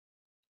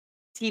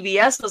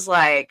 TBS was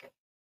like,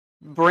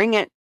 bring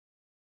it.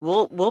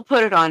 We'll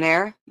put it on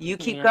air. You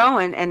keep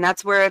going. And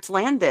that's where it's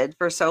landed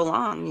for so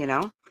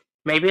long,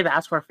 Maybe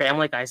that's where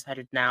Family Guy's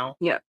headed now.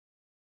 Yeah.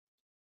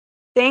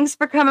 Thanks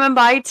for coming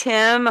by,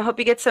 Tim. I hope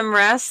you get some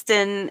rest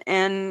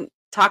and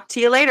talk to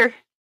you later.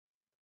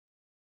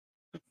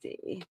 Let's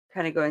see.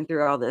 Kind of going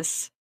through all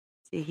this.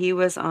 See, he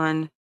was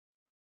on.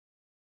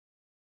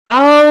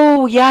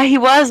 Oh, yeah, he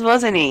was,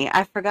 wasn't he?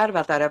 I forgot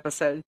about that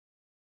episode.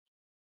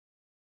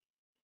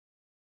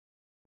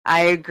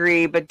 I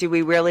agree, but do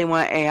we really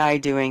want AI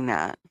doing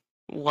that?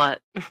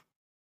 What?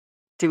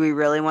 Do we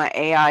really want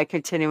AI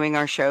continuing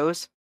our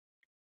shows?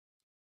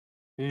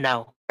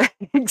 No.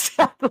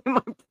 Exactly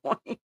my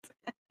point.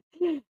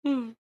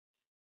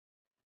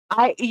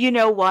 You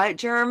know what,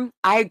 Germ?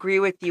 I agree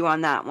with you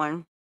on that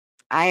one.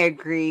 I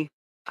agree.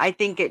 I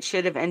think it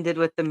should have ended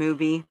with the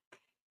movie.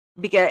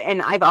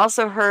 And I've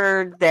also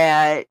heard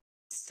that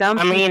some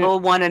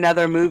people want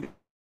another movie.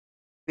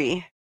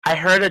 I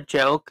heard a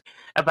joke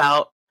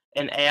about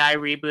an AI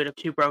reboot of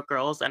Two Broke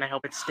Girls, and I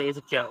hope it stays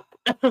a joke.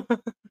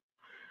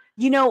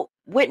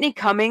 Whitney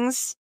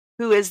Cummings,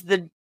 who is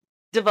the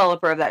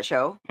developer of that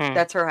show,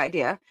 that's her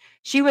idea.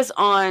 She was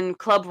on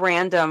Club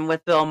Random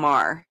with Bill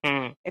Maher.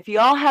 If you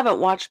all haven't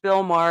watched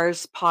Bill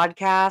Maher's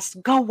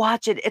podcast, go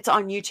watch it. It's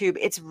on YouTube.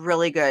 It's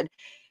really good.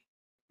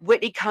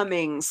 Whitney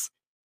Cummings,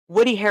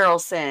 Woody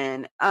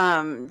Harrelson.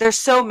 There's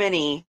so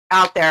many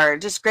out there.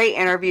 Just great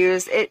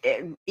interviews.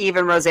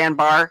 Even Roseanne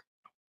Barr.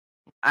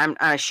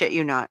 I shit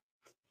you not.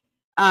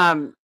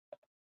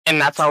 And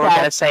that's all we're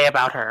gonna say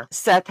about her.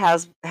 Seth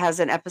has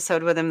an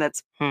episode with him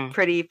that's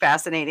pretty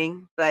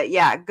fascinating. But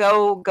yeah,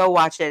 go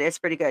watch it. It's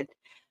pretty good.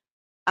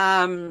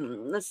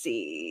 Let's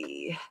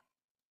see.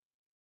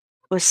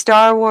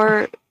 Star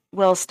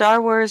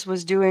Wars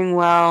was doing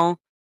well.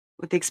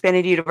 with the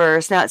expanded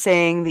universe, not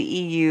saying the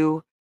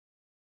EU,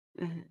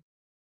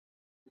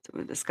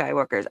 with the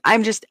Skywalkers.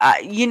 I'm just,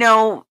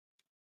 I'm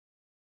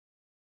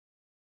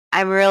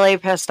really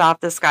pissed off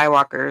the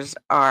Skywalkers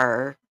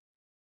are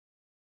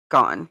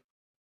gone.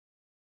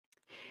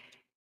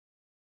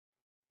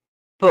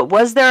 But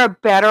was there a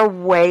better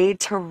way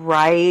to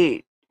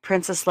write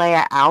Princess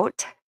Leia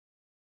out?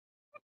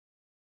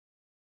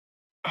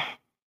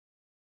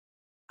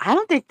 I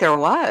don't think there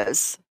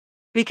was.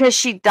 Because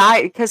she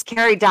died, because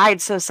Carrie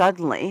died so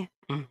suddenly.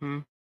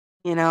 Mm-hmm.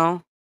 You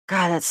know?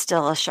 God, that's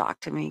still a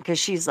shock to me because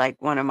she's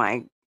like one of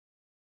my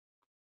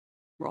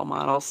role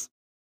models,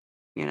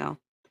 you know.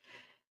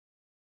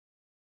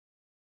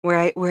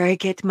 Where I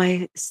get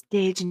my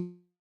stage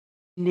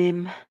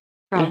name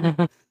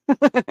from.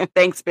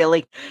 Thanks,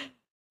 Billy.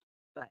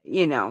 But,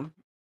 yeah,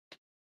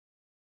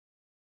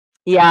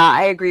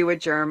 I agree with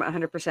Germ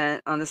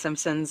 100% on The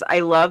Simpsons.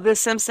 I love The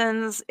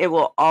Simpsons. It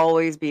will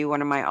always be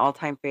one of my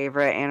all-time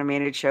favorite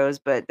animated shows,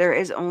 but there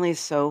is only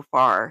so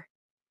far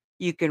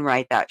you can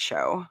write that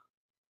show.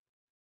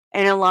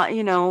 And a lot,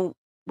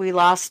 we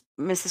lost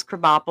Mrs.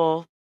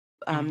 Krabappel,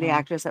 the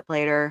actress that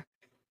played her.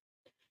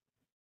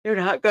 They're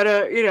not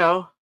gonna,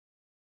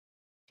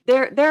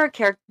 there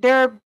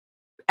are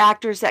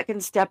actors that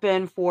can step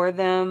in for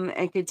them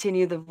and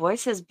continue the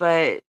voices,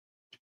 but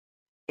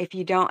if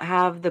you don't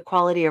have the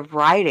quality of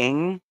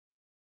writing,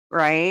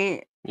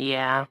 right?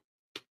 Yeah.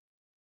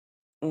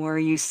 Or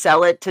you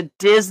sell it to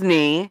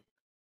Disney.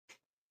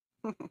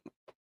 Let's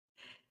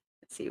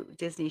see,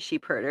 Disney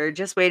sheep herder.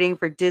 Just waiting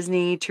for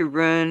Disney to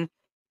ruin.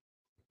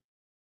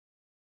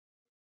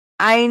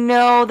 I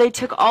know, they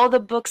took all the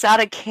books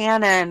out of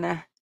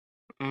canon.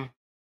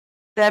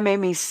 That made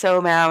me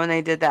so mad when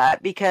they did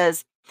that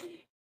because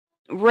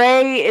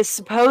Rey is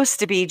supposed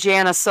to be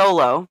Jana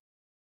Solo.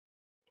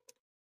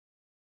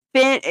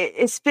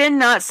 Is Finn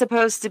not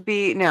supposed to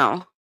be?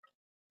 No.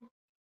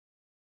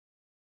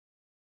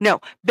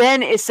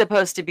 Ben is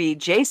supposed to be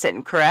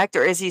Jason, correct?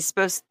 Or is he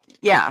supposed?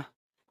 Yeah,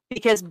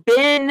 because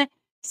Ben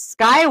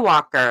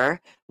Skywalker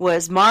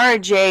was Mara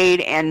Jade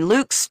and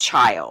Luke's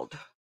child.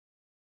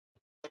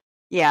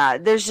 Yeah,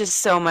 there's just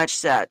so much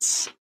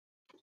that's.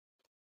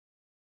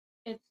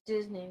 It's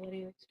Disney. What do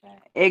you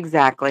expect?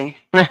 Exactly.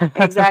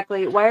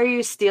 Exactly. Why are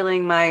you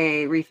stealing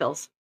my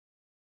refills?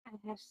 I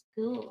have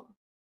school.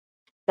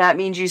 That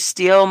means you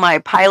steal my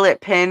pilot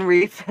pen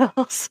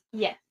refills.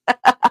 Yes.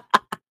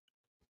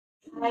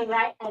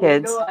 Right.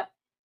 Kids.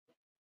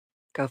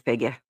 Go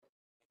figure.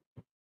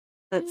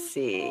 Let's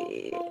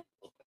see.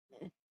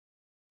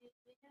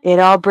 It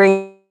all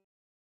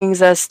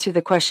brings us to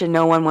the question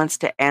no one wants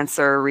to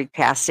answer,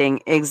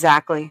 recasting.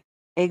 Exactly.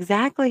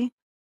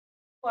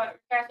 What?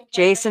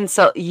 Jason,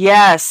 so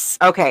yes.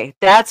 Okay.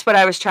 That's what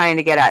I was trying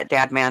to get at,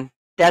 Dad Man.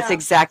 That's No.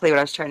 exactly what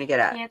I was trying to get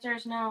The at. answer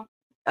is no.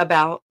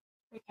 About?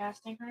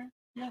 Recasting her?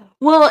 No.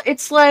 Well,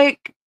 it's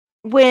like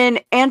when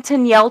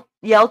Anton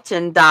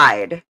Yelchin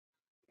died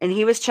and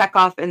he was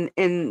Chekhov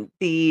in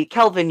the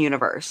Kelvin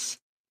universe.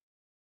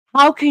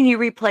 How can you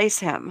replace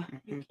him?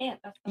 You can't.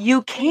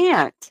 You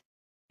can't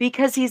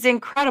because he's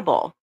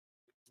incredible.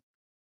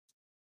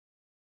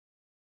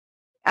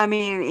 I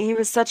mean, he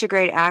was such a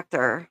great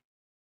actor.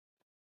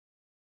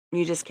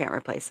 You just can't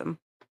replace him.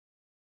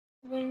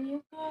 When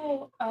you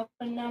go up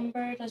a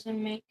number, does it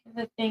make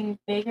the thing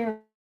bigger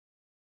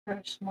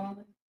or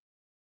smaller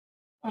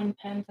on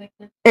pens like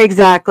this?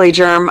 Exactly,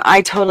 Germ.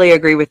 I totally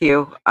agree with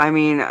you. I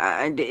mean,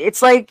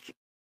 it's like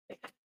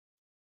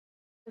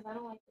Because I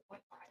don't like the 0.5.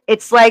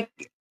 it's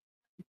like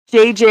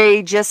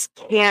JJ just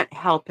can't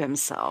help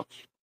himself.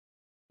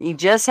 He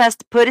just has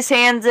to put his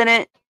hands in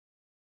it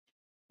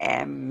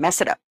and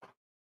mess it up.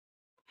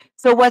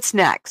 So what's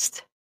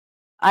next?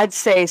 I'd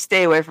say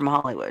stay away from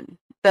Hollywood.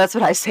 That's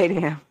what I say to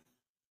him.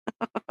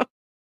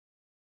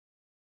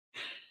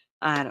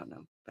 I don't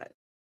know, but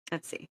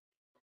let's see.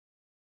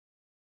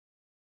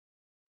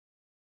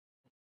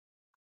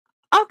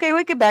 Okay,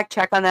 we could back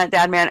check on that,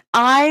 Dad Man.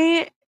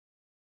 I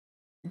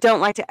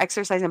don't like to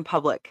exercise in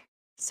public.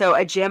 So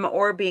a gym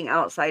or being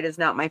outside is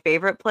not my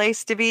favorite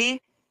place to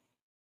be.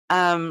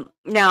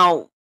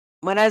 Now,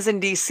 when I was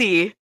in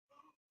DC,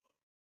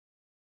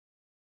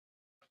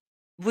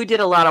 we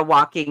did a lot of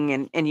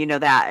walking and you know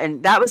that,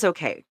 and that was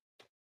okay.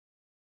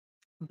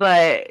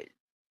 But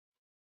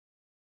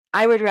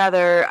I'd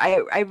rather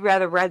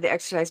ride the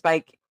exercise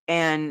bike,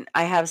 and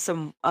I have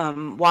some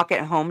walk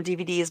at home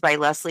DVDs by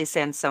Leslie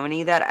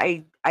Sansoni that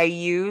I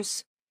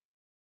use.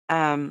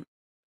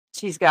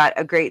 She's got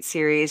a great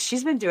series.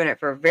 She's been doing it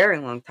for a very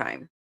long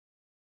time.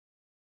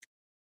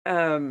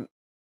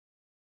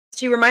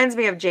 She reminds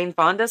me of Jane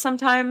Fonda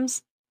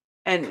sometimes,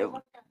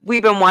 and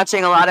we've been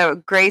watching a lot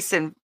of Grace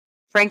and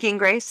Frankie and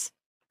Grace.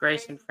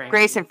 Grace and Frankie.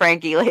 Grace and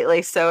Frankie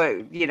lately.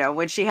 So,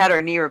 when she had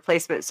her knee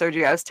replacement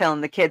surgery, I was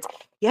telling the kids,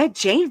 yeah,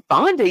 Jane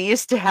Fonda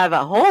used to have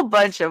a whole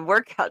bunch of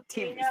workout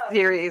TV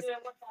series.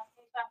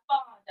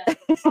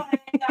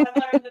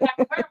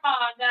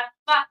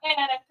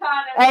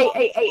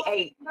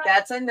 Hey,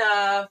 that's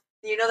enough.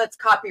 You know that's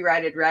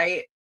copyrighted,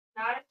 right?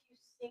 Not if you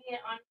sing it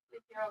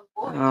with your own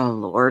voice. Oh,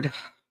 Lord.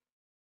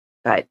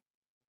 But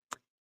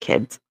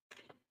Kids.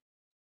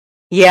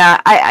 Yeah,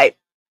 I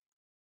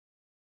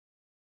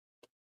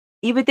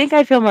you would think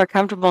I'd feel more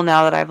comfortable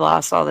now that I've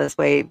lost all this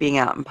weight being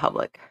out in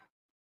public.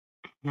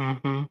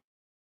 Mm-hmm.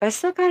 But I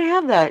still kind of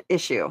have that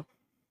issue.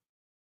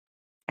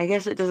 I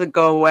guess it doesn't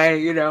go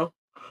away,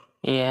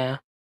 Yeah.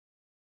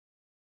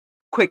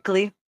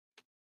 quickly.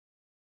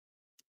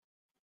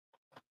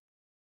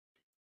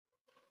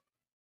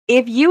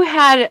 If you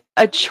had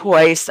a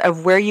choice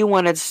of where you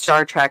wanted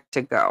Star Trek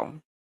to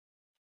go,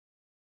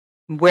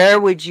 where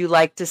would you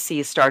like to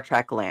see Star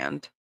Trek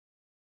land?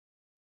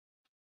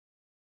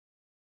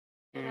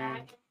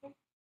 Mm.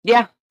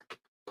 Yeah.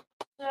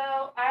 So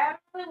I haven't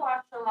really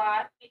watched a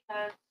lot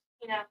because,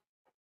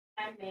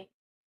 I'm me.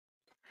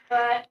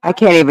 But I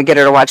can't even get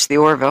her to watch the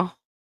Orville.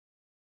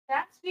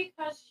 that's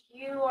because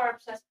you are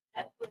obsessed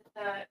with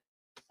the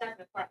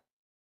Seventh Part.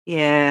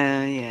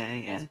 Yeah.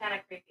 It's kind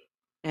of creepy.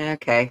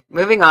 Okay,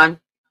 moving on.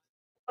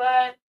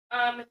 But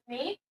with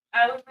me,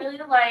 I would really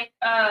like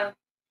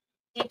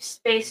Deep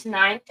Space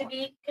Nine to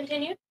be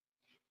continued.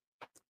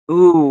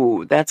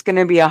 Ooh, that's going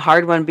to be a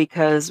hard one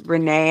because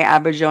Renee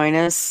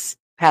Abajonis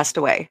passed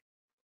away.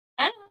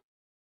 I don't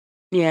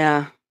know.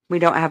 Yeah, we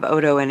don't have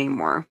Odo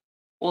anymore.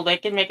 Well, they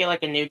could make it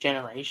like a new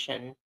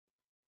generation.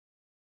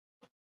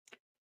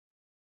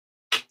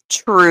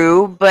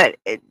 True, but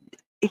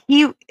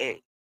he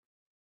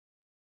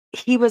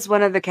was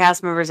one of the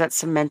cast members that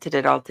cemented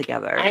it all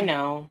together. I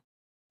know,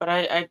 but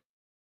I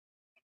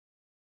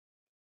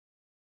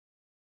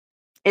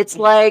It's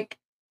like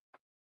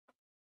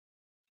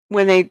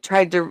when they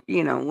tried to,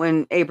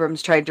 when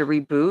Abrams tried to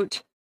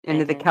reboot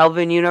into the Mhm.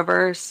 Kelvin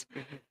universe,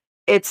 Mhm.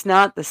 it's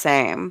not the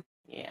same.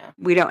 Yeah.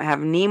 We don't have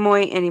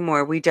Nimoy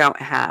anymore. We don't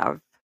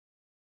have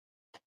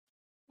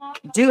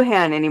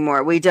Doohan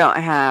anymore. We don't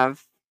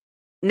have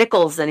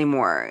Nichols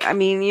anymore. I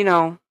mean,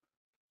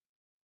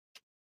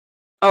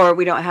 or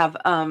we don't have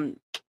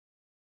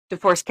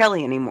DeForest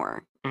Kelly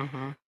anymore.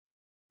 Mm-hmm.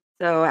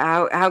 So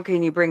how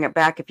can you bring it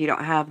back if you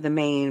don't have the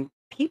main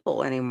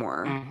people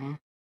anymore? Mm-hmm.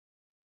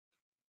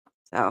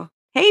 So,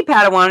 hey,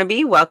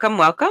 Padawannabe, welcome.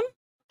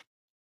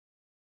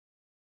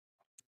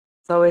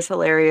 It's always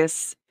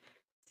hilarious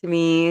to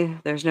me.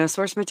 There's no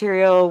source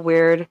material.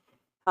 Weird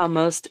how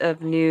most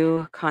of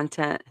new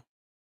content.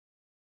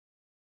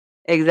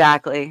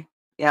 Exactly.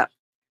 Yep.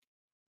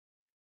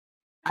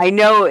 I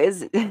know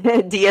is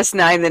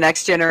DS9 the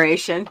next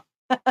generation.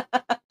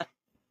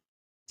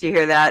 Do you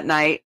hear that,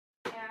 Night?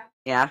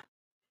 Yeah.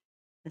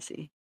 Let's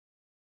see.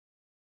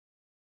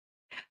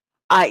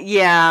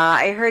 Yeah,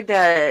 I heard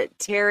that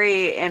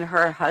Terry and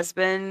her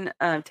husband,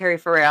 Terry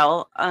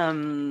Farrell,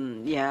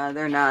 yeah,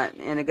 they're not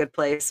in a good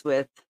place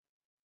with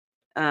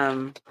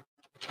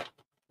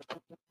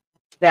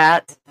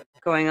that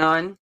going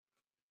on.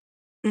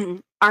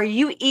 Are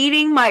you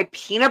eating my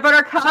peanut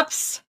butter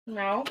cups?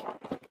 No.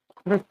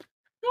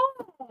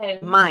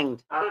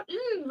 Mind. I'll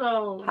eat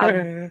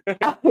those.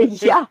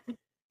 Yeah,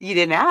 you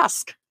didn't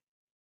ask.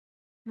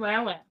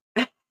 Well.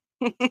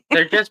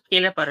 They're just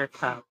peanut butter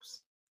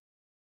cups.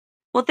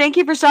 Well, thank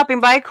you for stopping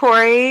by,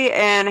 Corey,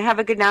 and have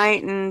a good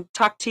night and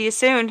talk to you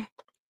soon.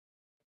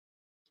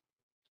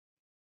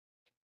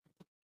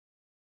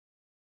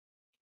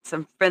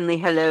 Some friendly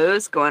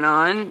hellos going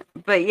on.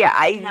 But yeah,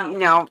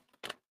 No.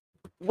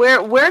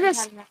 where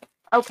does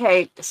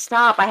okay,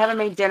 stop. I haven't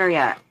made dinner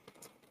yet.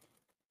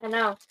 I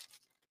know.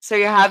 So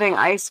you're having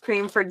ice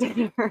cream for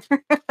dinner?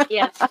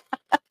 Yes.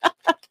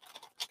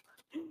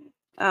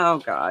 Oh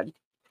God.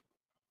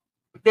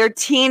 They're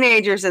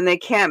teenagers and they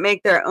can't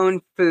make their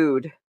own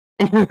food.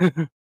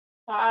 Uh-huh.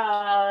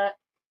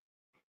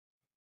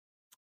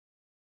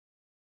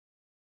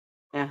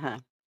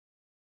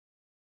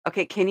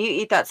 Okay, can you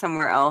eat that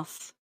somewhere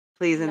else?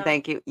 Please and No.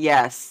 thank you.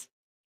 Yes.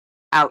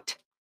 Out.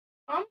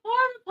 I'm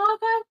part of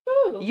podcast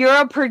too.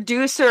 You're a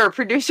producer.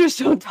 Producers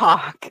don't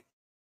talk.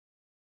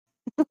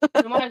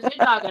 Then why is he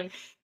talking?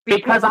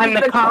 Because I'm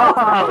the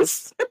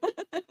co-host.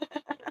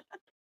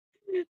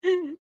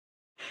 Do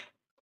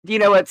you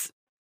know what's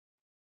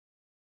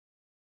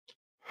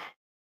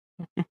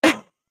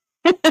I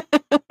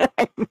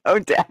know,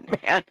 Dad,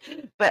 man,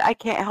 but I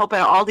can't help it.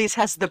 Aldi's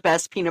has the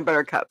best peanut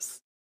butter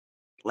cups.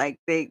 Like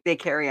they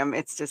carry them.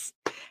 It's just,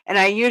 and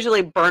I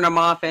usually burn them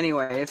off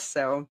anyways.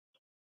 So,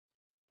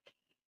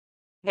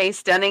 hey,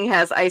 Stunning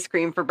has ice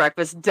cream for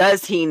breakfast.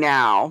 Does he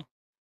now?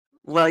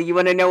 Well, you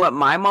want to know what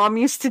my mom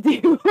used to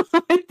do with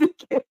the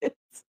kids?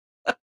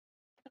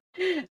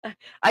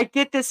 I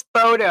get this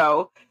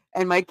photo,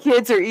 and my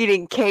kids are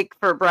eating cake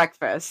for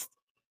breakfast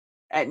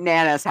at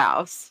Nana's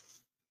house.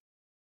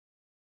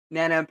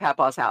 Nana and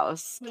Papa's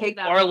house. Cake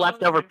Or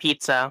leftover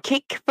pizza.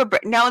 Cake for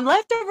now.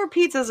 Leftover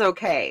pizza's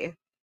okay.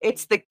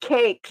 It's the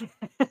cake.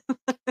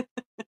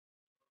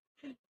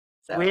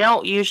 So, We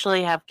don't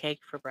usually have cake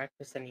for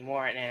breakfast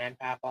anymore at Nana and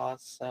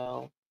Papa's,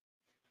 so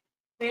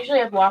We usually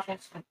have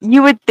waffles.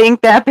 you would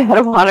think that, but I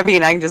don't want to be,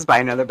 and I can just buy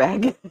another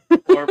bag.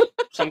 or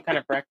some kind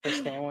of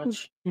breakfast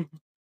sandwich.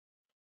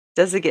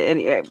 Doesn't get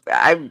any.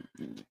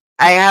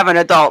 I have an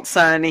adult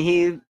son.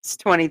 He's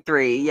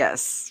 23.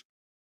 Yes,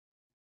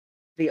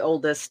 the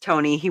oldest,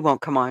 Tony. He won't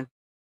come on.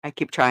 I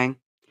keep trying.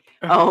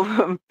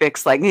 Oh,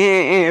 Vic's like,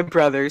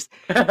 brothers.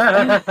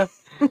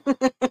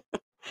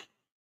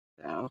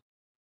 So.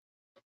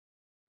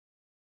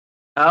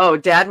 Oh,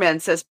 Dadman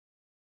says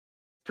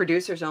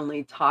producers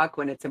only talk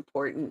when it's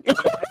important.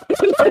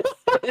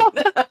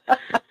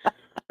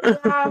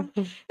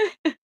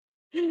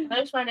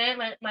 That's my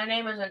name. My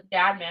name isn't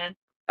Dad Man.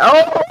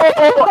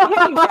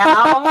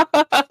 Oh,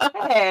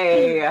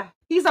 hey,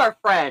 he's our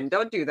friend.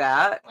 Don't do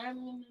that.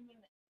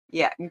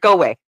 Yeah, go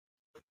away.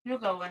 You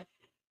go away.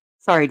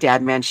 Sorry,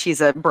 Dadman.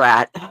 She's a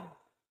brat. Let's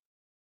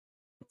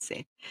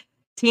see.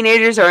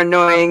 Teenagers are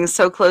annoying,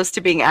 so close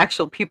to being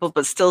actual people,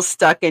 but still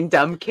stuck in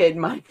dumb kid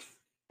minds.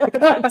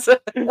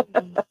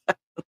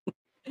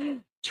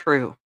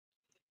 True.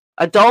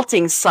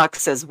 Adulting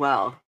sucks as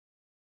well.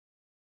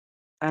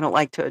 I don't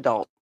like to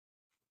adult.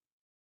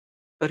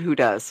 But who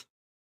does?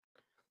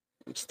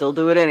 Still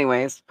do it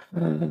anyways.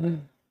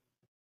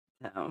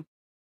 No.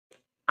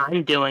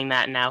 I'm doing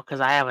that now because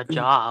I have a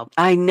job.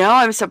 I know.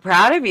 I'm so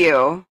proud of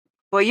you.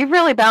 Well, you've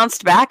really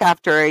bounced back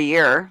after a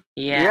year.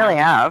 Yeah. You really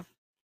have.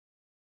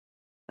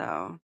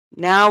 So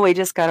now we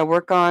just got to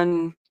work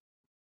on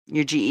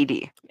your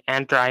GED.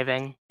 And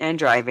driving. And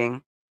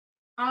driving.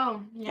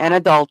 Oh, yeah.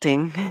 And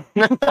adulting.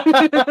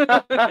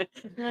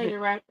 No, you're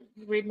right.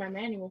 Read my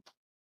manual.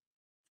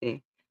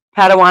 See.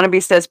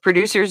 Padawannabe says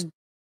producers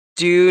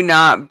do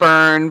not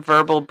burn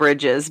verbal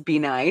bridges. Be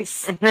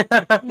nice.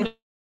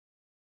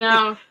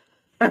 No.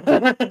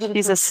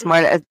 She's a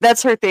smart.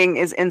 That's her thing.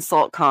 Is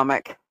insult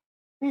comic.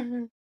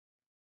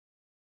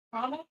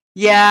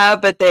 Yeah,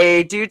 but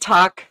they do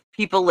talk.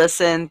 People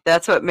listen.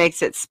 That's what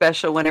makes it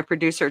special when a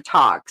producer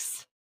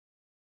talks.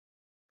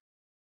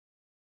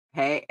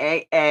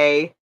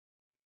 Hey.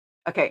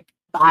 Okay.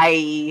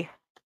 Bye.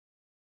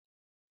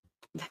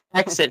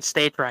 Exit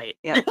stage right.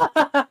 Yeah.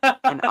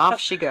 And off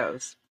she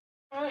goes.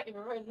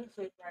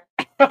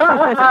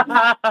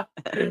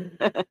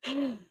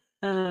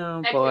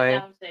 Oh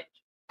boy.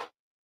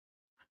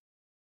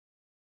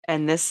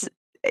 And this,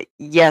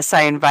 yes,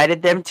 I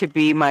invited them to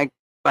be my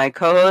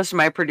co-host,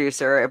 my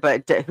producer,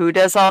 but who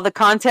does all the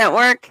content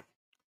work?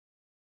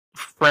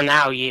 For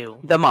now, you.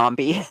 The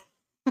Mombie.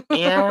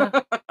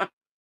 Yeah.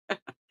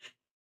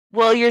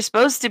 Well, you're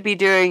supposed to be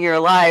doing your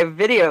live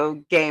video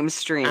game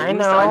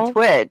streams on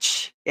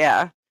Twitch.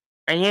 Yeah.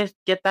 I need to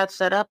get that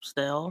set up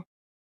still.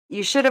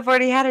 You should have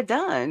already had it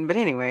done. But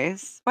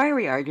anyways, why are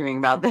we arguing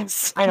about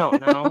this? I don't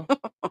know.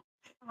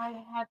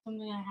 I had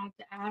something I had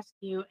to ask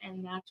you,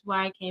 and that's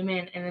why I came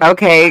in. And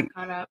okay.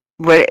 Caught up.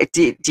 What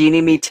do you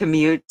need me to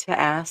mute to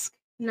ask?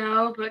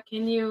 No, but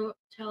can you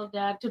tell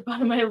Dad to buy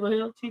my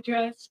loyalty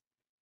dress?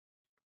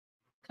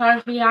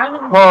 Cause he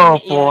hasn't. Oh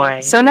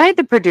boy! So Night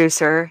the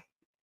producer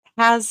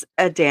has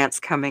a dance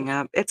coming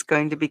up. It's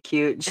going to be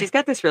cute. She's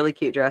got this really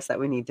cute dress that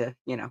we need to,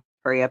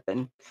 hurry up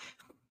and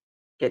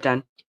get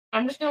done.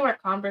 I'm just gonna wear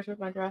Converse with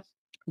my dress.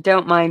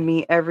 Don't mind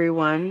me,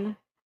 everyone.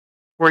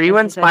 Were you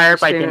inspired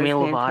by Demi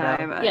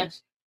Lovato?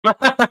 Yes.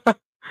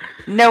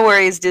 No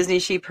worries, Disney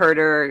Sheep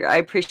Herder. I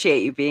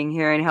appreciate you being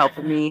here and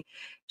helping me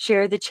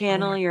share the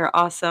channel. You're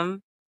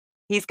awesome.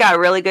 He's got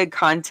really good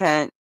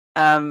content.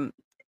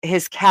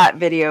 His cat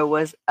video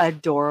was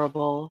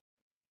adorable.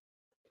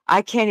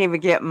 I can't even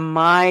get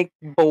my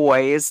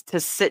boys to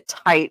sit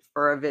tight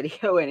for a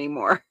video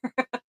anymore.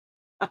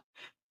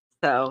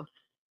 So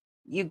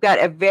you've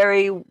got a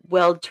very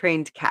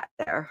well-trained cat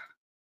there.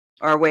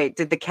 Or wait,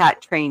 did the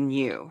cat train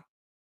you?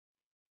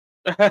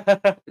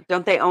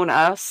 Don't they own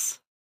us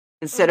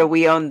instead of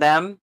we own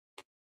them?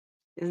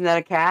 Isn't that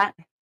a cat?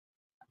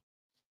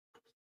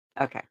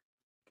 Okay.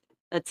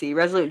 Let's see.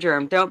 Resolute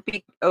Germ. Don't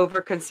be over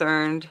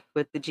concerned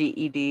with the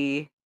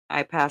GED.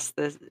 I passed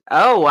this.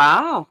 Oh,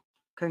 wow.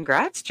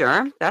 Congrats,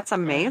 Germ. That's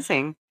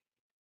amazing.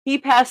 He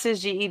passed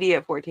his GED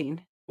at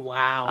 14.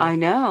 Wow. I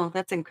know.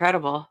 That's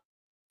incredible.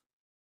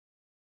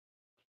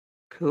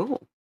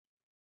 Cool.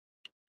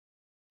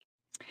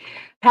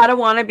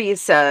 Padawannabe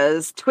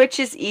says Twitch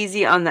is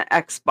easy on the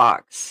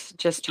Xbox.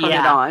 Just turn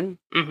it on.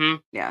 Mm-hmm.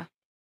 Yeah.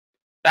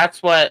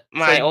 That's what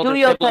my older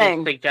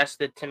sibling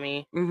suggested to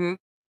me. Mm-hmm.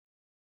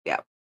 Yeah.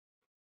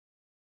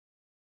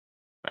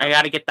 I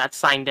got to get that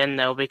signed in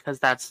though because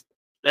that's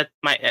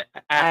my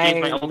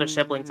older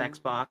sibling's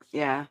Xbox.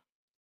 Yeah.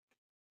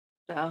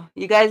 So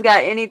you guys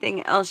got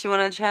anything else you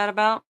want to chat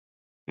about?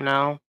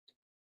 No.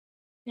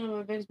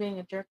 No, Vic's being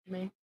a jerk to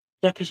me.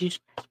 Yeah, because you.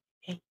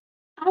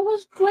 I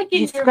was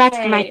flicking you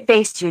scratched my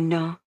face, you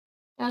know.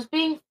 I was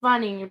being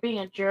funny. You're being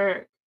a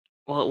jerk.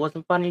 Well, it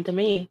wasn't funny to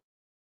me.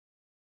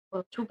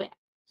 Well, too bad.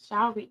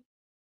 Sorry.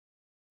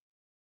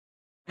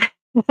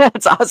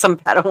 That's awesome,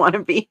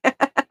 Padawannabe.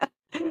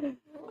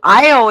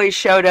 I always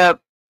showed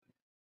up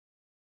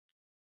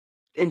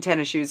in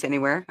tennis shoes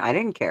anywhere. I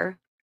didn't care.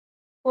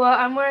 Well,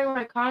 I'm wearing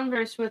my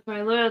Converse with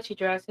my loyalty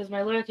dress because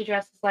my loyalty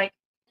dress is like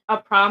a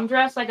prom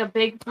dress, like a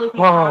big floofy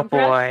prom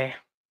dress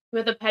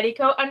with a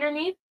petticoat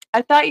underneath.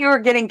 I thought you were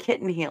getting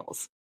kitten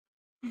heels.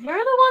 You're the one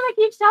that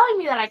keeps telling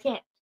me that I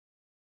can't.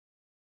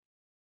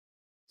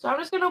 So I'm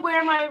just gonna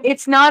wear my.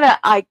 It's not a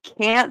I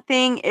can't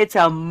thing. It's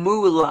a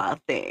moolah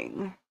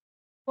thing.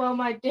 Well,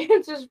 my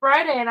dance is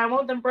Friday, and I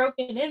want them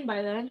broken in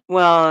by then.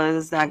 Well,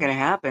 it's not going to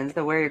happen.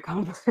 So wear your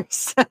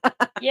Converse.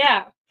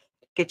 Yeah.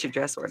 Get your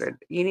dress ordered.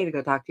 You need to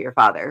go talk to your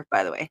father,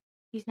 by the way.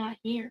 He's not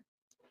here.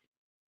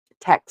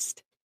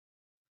 Text.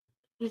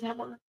 He's at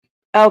work.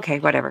 Okay,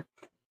 whatever.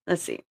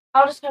 Let's see.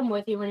 I'll just come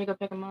with you when you go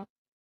pick him up.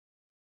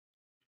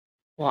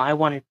 Well, I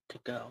wanted to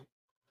go.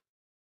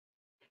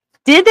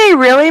 Did they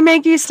really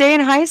make you stay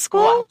in high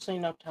school? Well, actually,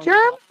 no, tell me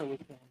Sure. about the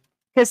weekend.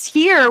 Because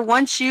here,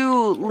 once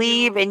you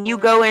leave and you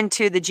go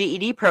into the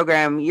GED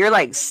program, you're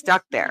like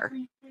stuck there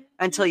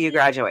until you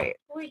graduate.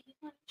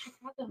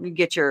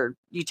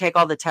 You take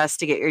all the tests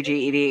to get your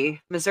GED.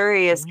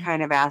 Missouri is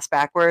kind of ass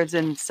backwards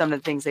in some of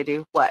the things they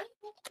do. What?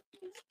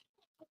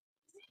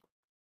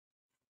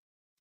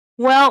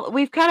 Well,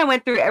 we've kind of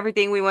went through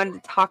everything we wanted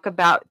to talk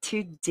about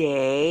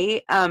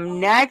today.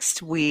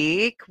 Next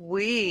week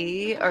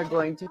we are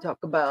going to talk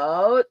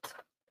about,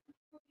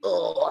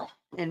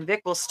 and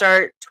Vic will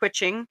start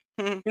twitching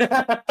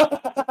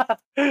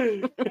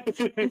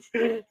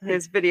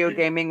his video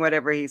gaming,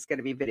 whatever he's going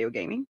to be video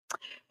gaming.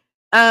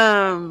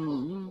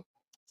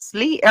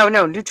 Sleep. Oh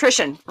no,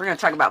 nutrition. We're going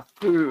to talk about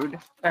food.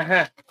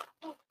 I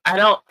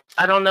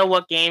don't know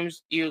what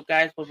games you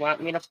guys would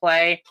want me to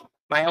play.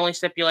 My only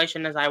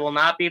stipulation is I will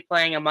not be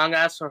playing Among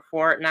Us or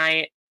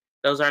Fortnite.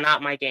 Those are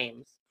not my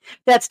games.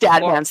 That's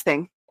Dad Man's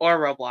thing. Or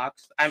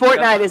Roblox.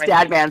 Fortnite is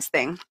Dad Man's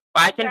thing.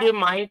 I can do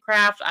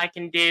Minecraft. I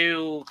can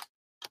do...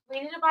 We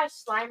need to buy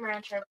Slime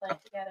Rancher and play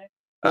it together.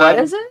 What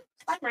is it?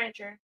 Slime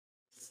Rancher.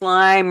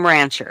 Slime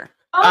Rancher.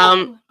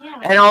 Oh, yeah.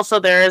 And also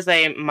there is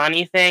a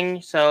money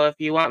thing. So if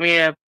you want me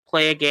to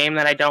play a game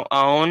that I don't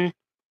own,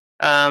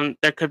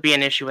 there could be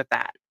an issue with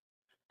that.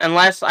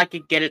 Unless I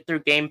could get it through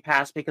Game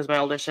Pass because my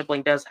older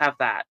sibling does have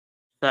that.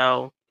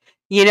 So,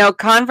 you know,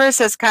 Converse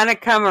has kind of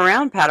come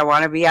around,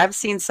 Padawannabe. I've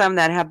seen some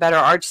that have better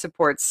arch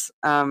supports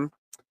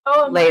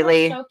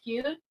lately. So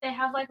cute. They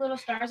have like little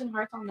stars and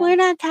hearts on them. We're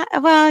not.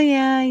 Well,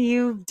 yeah,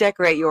 you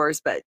decorate yours,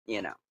 but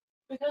you know.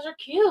 Because they're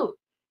cute.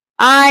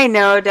 I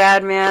know,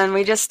 Dad, man.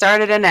 We just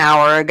started an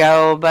hour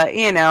ago, but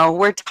you know,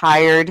 we're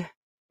tired.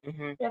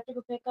 We have to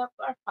go pick up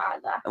our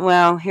father.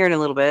 Well, here in a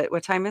little bit.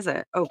 What time is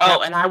it?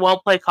 Oh, and I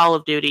won't play Call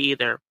of Duty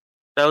either.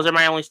 Those are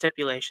my only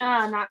stipulations.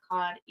 Not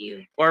COD.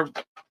 You. Or.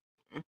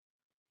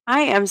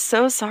 I am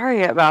so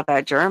sorry about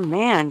that, Germ.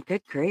 Man,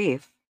 good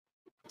grief.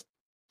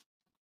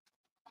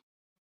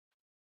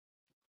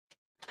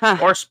 Huh.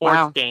 Or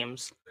sports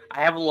games.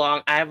 I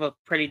have a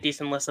pretty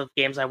decent list of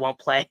games I won't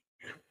play.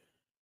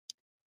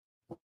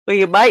 Well,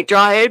 you might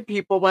draw in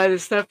people by the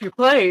stuff you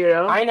play, you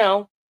know. I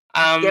know.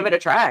 Give it a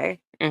try.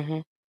 Mm-hmm.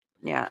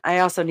 Yeah, I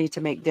also need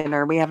to make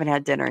dinner. We haven't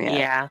had dinner yet.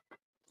 Yeah.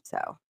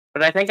 So.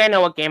 But I think I know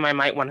what game I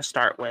might want to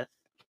start with.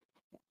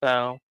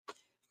 So.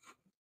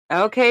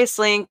 Okay,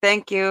 Slink.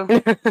 Thank you.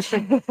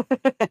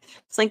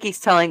 Slinky's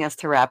telling us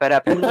to wrap it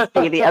up. He must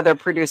be the other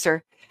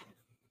producer.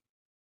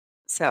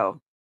 So.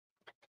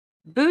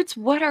 Boots,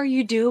 what are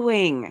you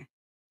doing?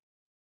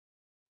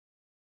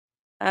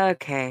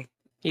 Okay.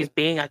 He's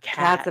being a cat.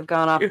 Cats have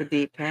gone off the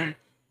deep end.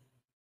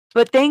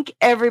 But thank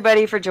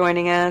everybody for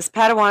joining us.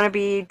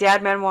 Padawannabe,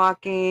 Dadman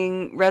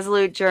Walking,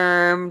 Resolute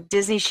Germ,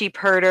 Disney Sheep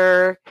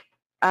Herder,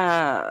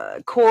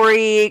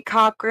 Corey,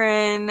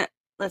 Cochran.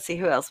 Let's see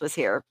who else was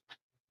here.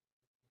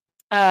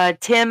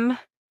 Tim,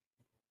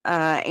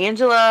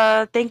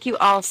 Angela. Thank you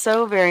all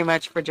so very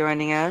much for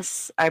joining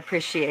us. I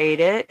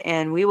appreciate it.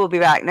 And we will be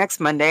back next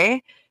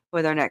Monday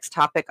with our next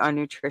topic on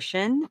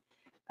nutrition.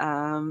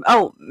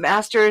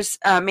 Masters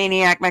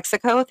Maniac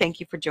Mexico.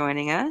 Thank you for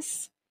joining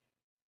us.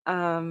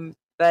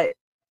 But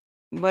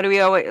what do we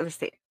always, let's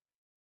see.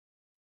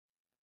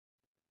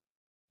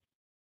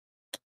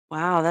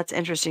 Wow, that's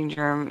interesting,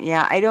 Germ.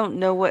 Yeah, I don't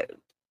know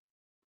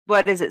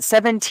what is it,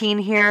 17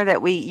 here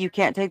that you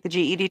can't take the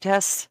GED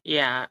test?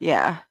 Yeah.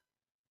 Yeah.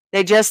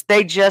 They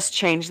just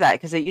changed that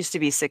because it used to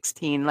be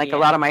 16. Like a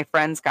lot of my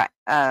friends got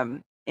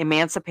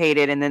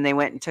emancipated and then they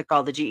went and took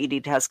all the GED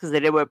tests because they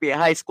didn't want to be in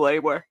high school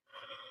anymore.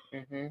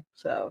 Mm-hmm.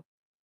 So.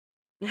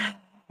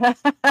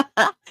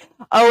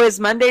 Oh, is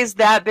Mondays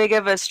that big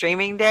of a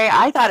streaming day?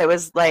 I thought it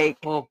was like,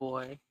 oh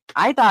boy,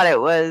 I thought it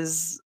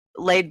was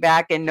laid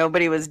back and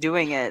nobody was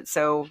doing it.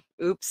 So,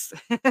 oops.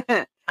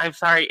 I'm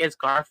sorry. Is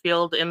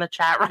Garfield in the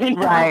chat right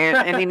now?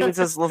 Right, and he needs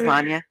his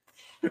lasagna.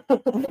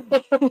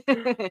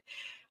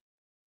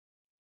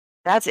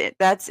 That's it.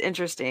 That's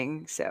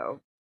interesting.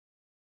 So,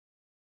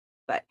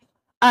 but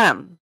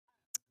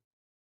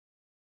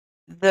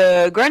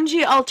the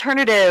grungy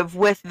alternative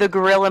with the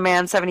Gorilla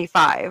Man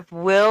 75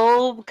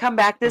 will come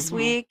back this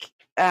week.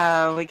 We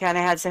kind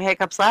of had some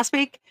hiccups last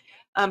week.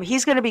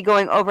 He's going to be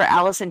going over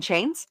Alice in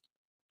Chains.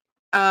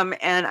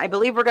 And I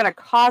believe we're going to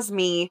cause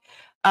me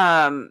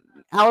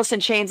Alice in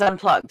Chains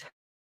Unplugged.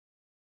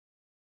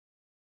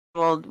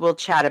 We'll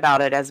chat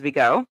about it as we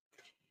go.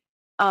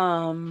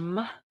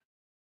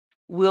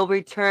 We'll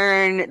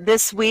return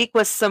this week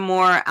with some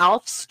more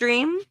Alf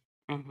stream.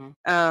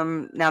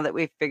 Now that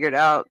we've figured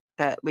out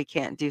that we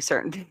can't do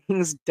certain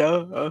things.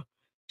 Duh.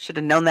 Should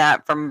have known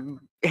that from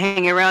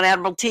hanging around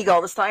Admiral Teague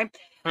all this time.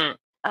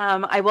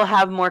 I will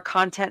have more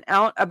content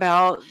out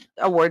about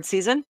award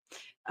season.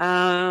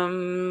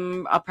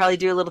 I'll probably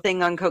do a little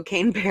thing on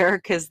Cocaine Bear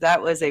because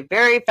that was a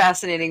very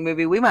fascinating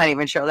movie. We might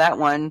even show that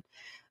one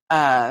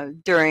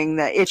during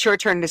the It's Your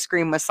Turn to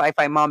Scream with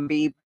Sci-Fi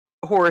Mombie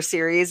horror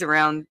series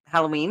around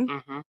Halloween.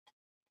 Mm-hmm.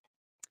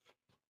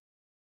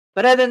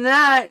 But other than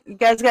that, you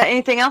guys got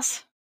anything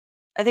else?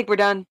 I think we're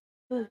done.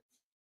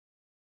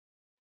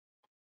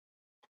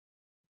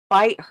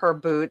 Bite her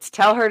boots.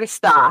 Tell her to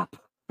stop.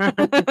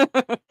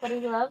 But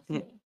he loves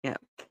me. Yeah.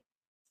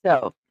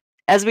 So,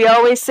 as we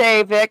always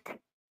say, Vic,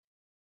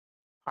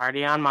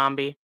 Party on,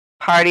 Mombie.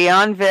 party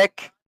on,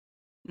 Vic.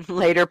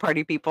 Later,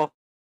 party people.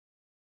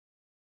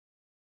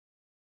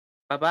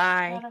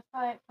 Bye-bye. Gotta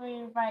fight for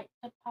your right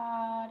to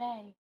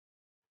party.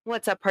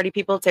 What's up, party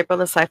people? It's April,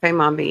 the Sci-Fi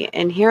Mombie.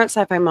 And here at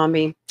Sci-Fi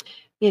Mombie,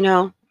 you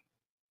know, it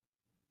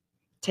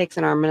takes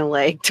an arm and a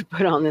leg to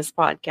put on this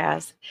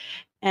podcast.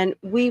 And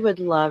we would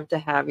love to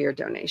have your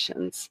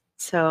donations.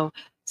 So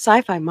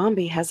Sci-Fi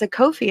Mombie has a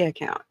Ko-fi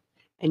account.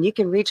 And you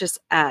can reach us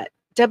at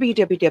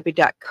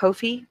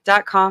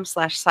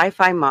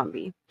www.kofi.com/sci-fi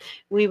mombie.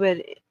 We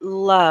would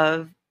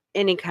love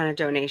any kind of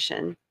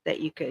donation that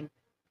you could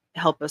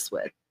help us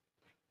with.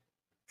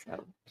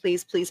 So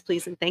please, please,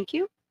 please, and thank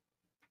you.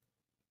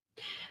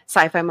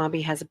 Sci-Fi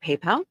Mombie has a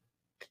PayPal.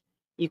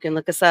 You can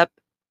look us up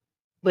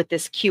with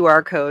this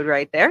QR code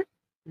right there.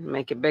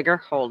 Make it bigger.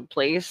 Hold,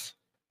 please.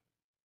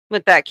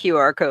 With that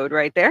QR code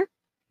right there.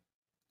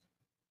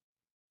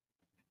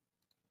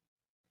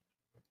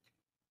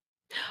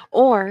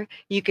 Or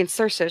you can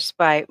search us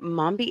by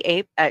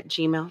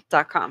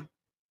mombieape@gmail.com.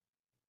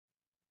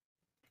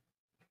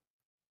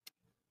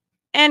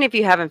 And if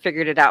you haven't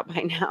figured it out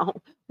by now,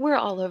 we're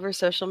all over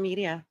social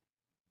media.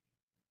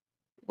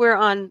 We're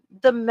on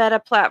the Meta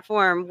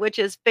platform, which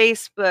is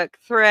Facebook,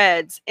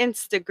 Threads,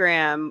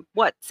 Instagram,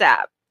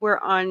 WhatsApp. We're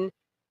on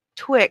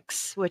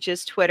Twix, which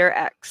is Twitter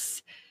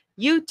X,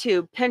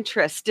 YouTube,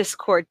 Pinterest,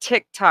 Discord,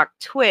 TikTok,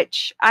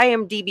 Twitch,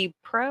 IMDb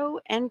Pro,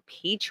 and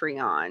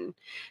Patreon.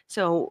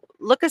 So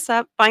look us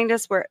up, find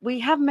us where we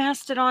have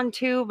Mastodon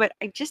too, but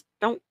I just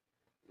don't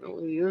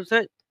really use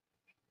it.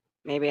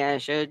 Maybe I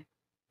should.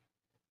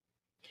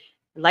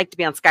 I'd like to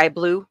be on Sky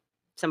Blue.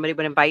 Somebody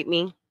would invite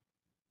me.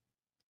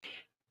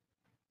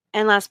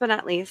 And last but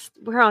not least,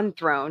 we're on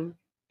Throne.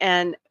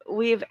 And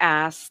we've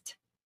asked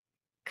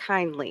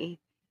kindly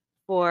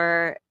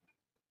for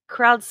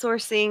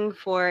crowdsourcing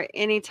for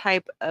any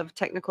type of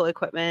technical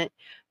equipment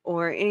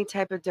or any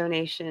type of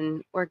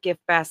donation or gift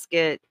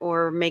basket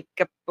or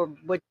makeup or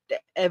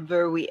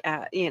whatever we've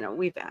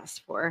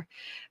asked for.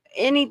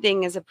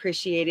 Anything is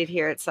appreciated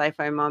here at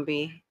Sci-Fi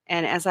Mombie.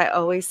 And as I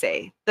always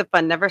say, the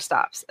fun never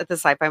stops at the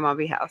Sci-Fi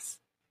Mombie house.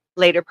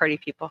 Later, party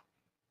people.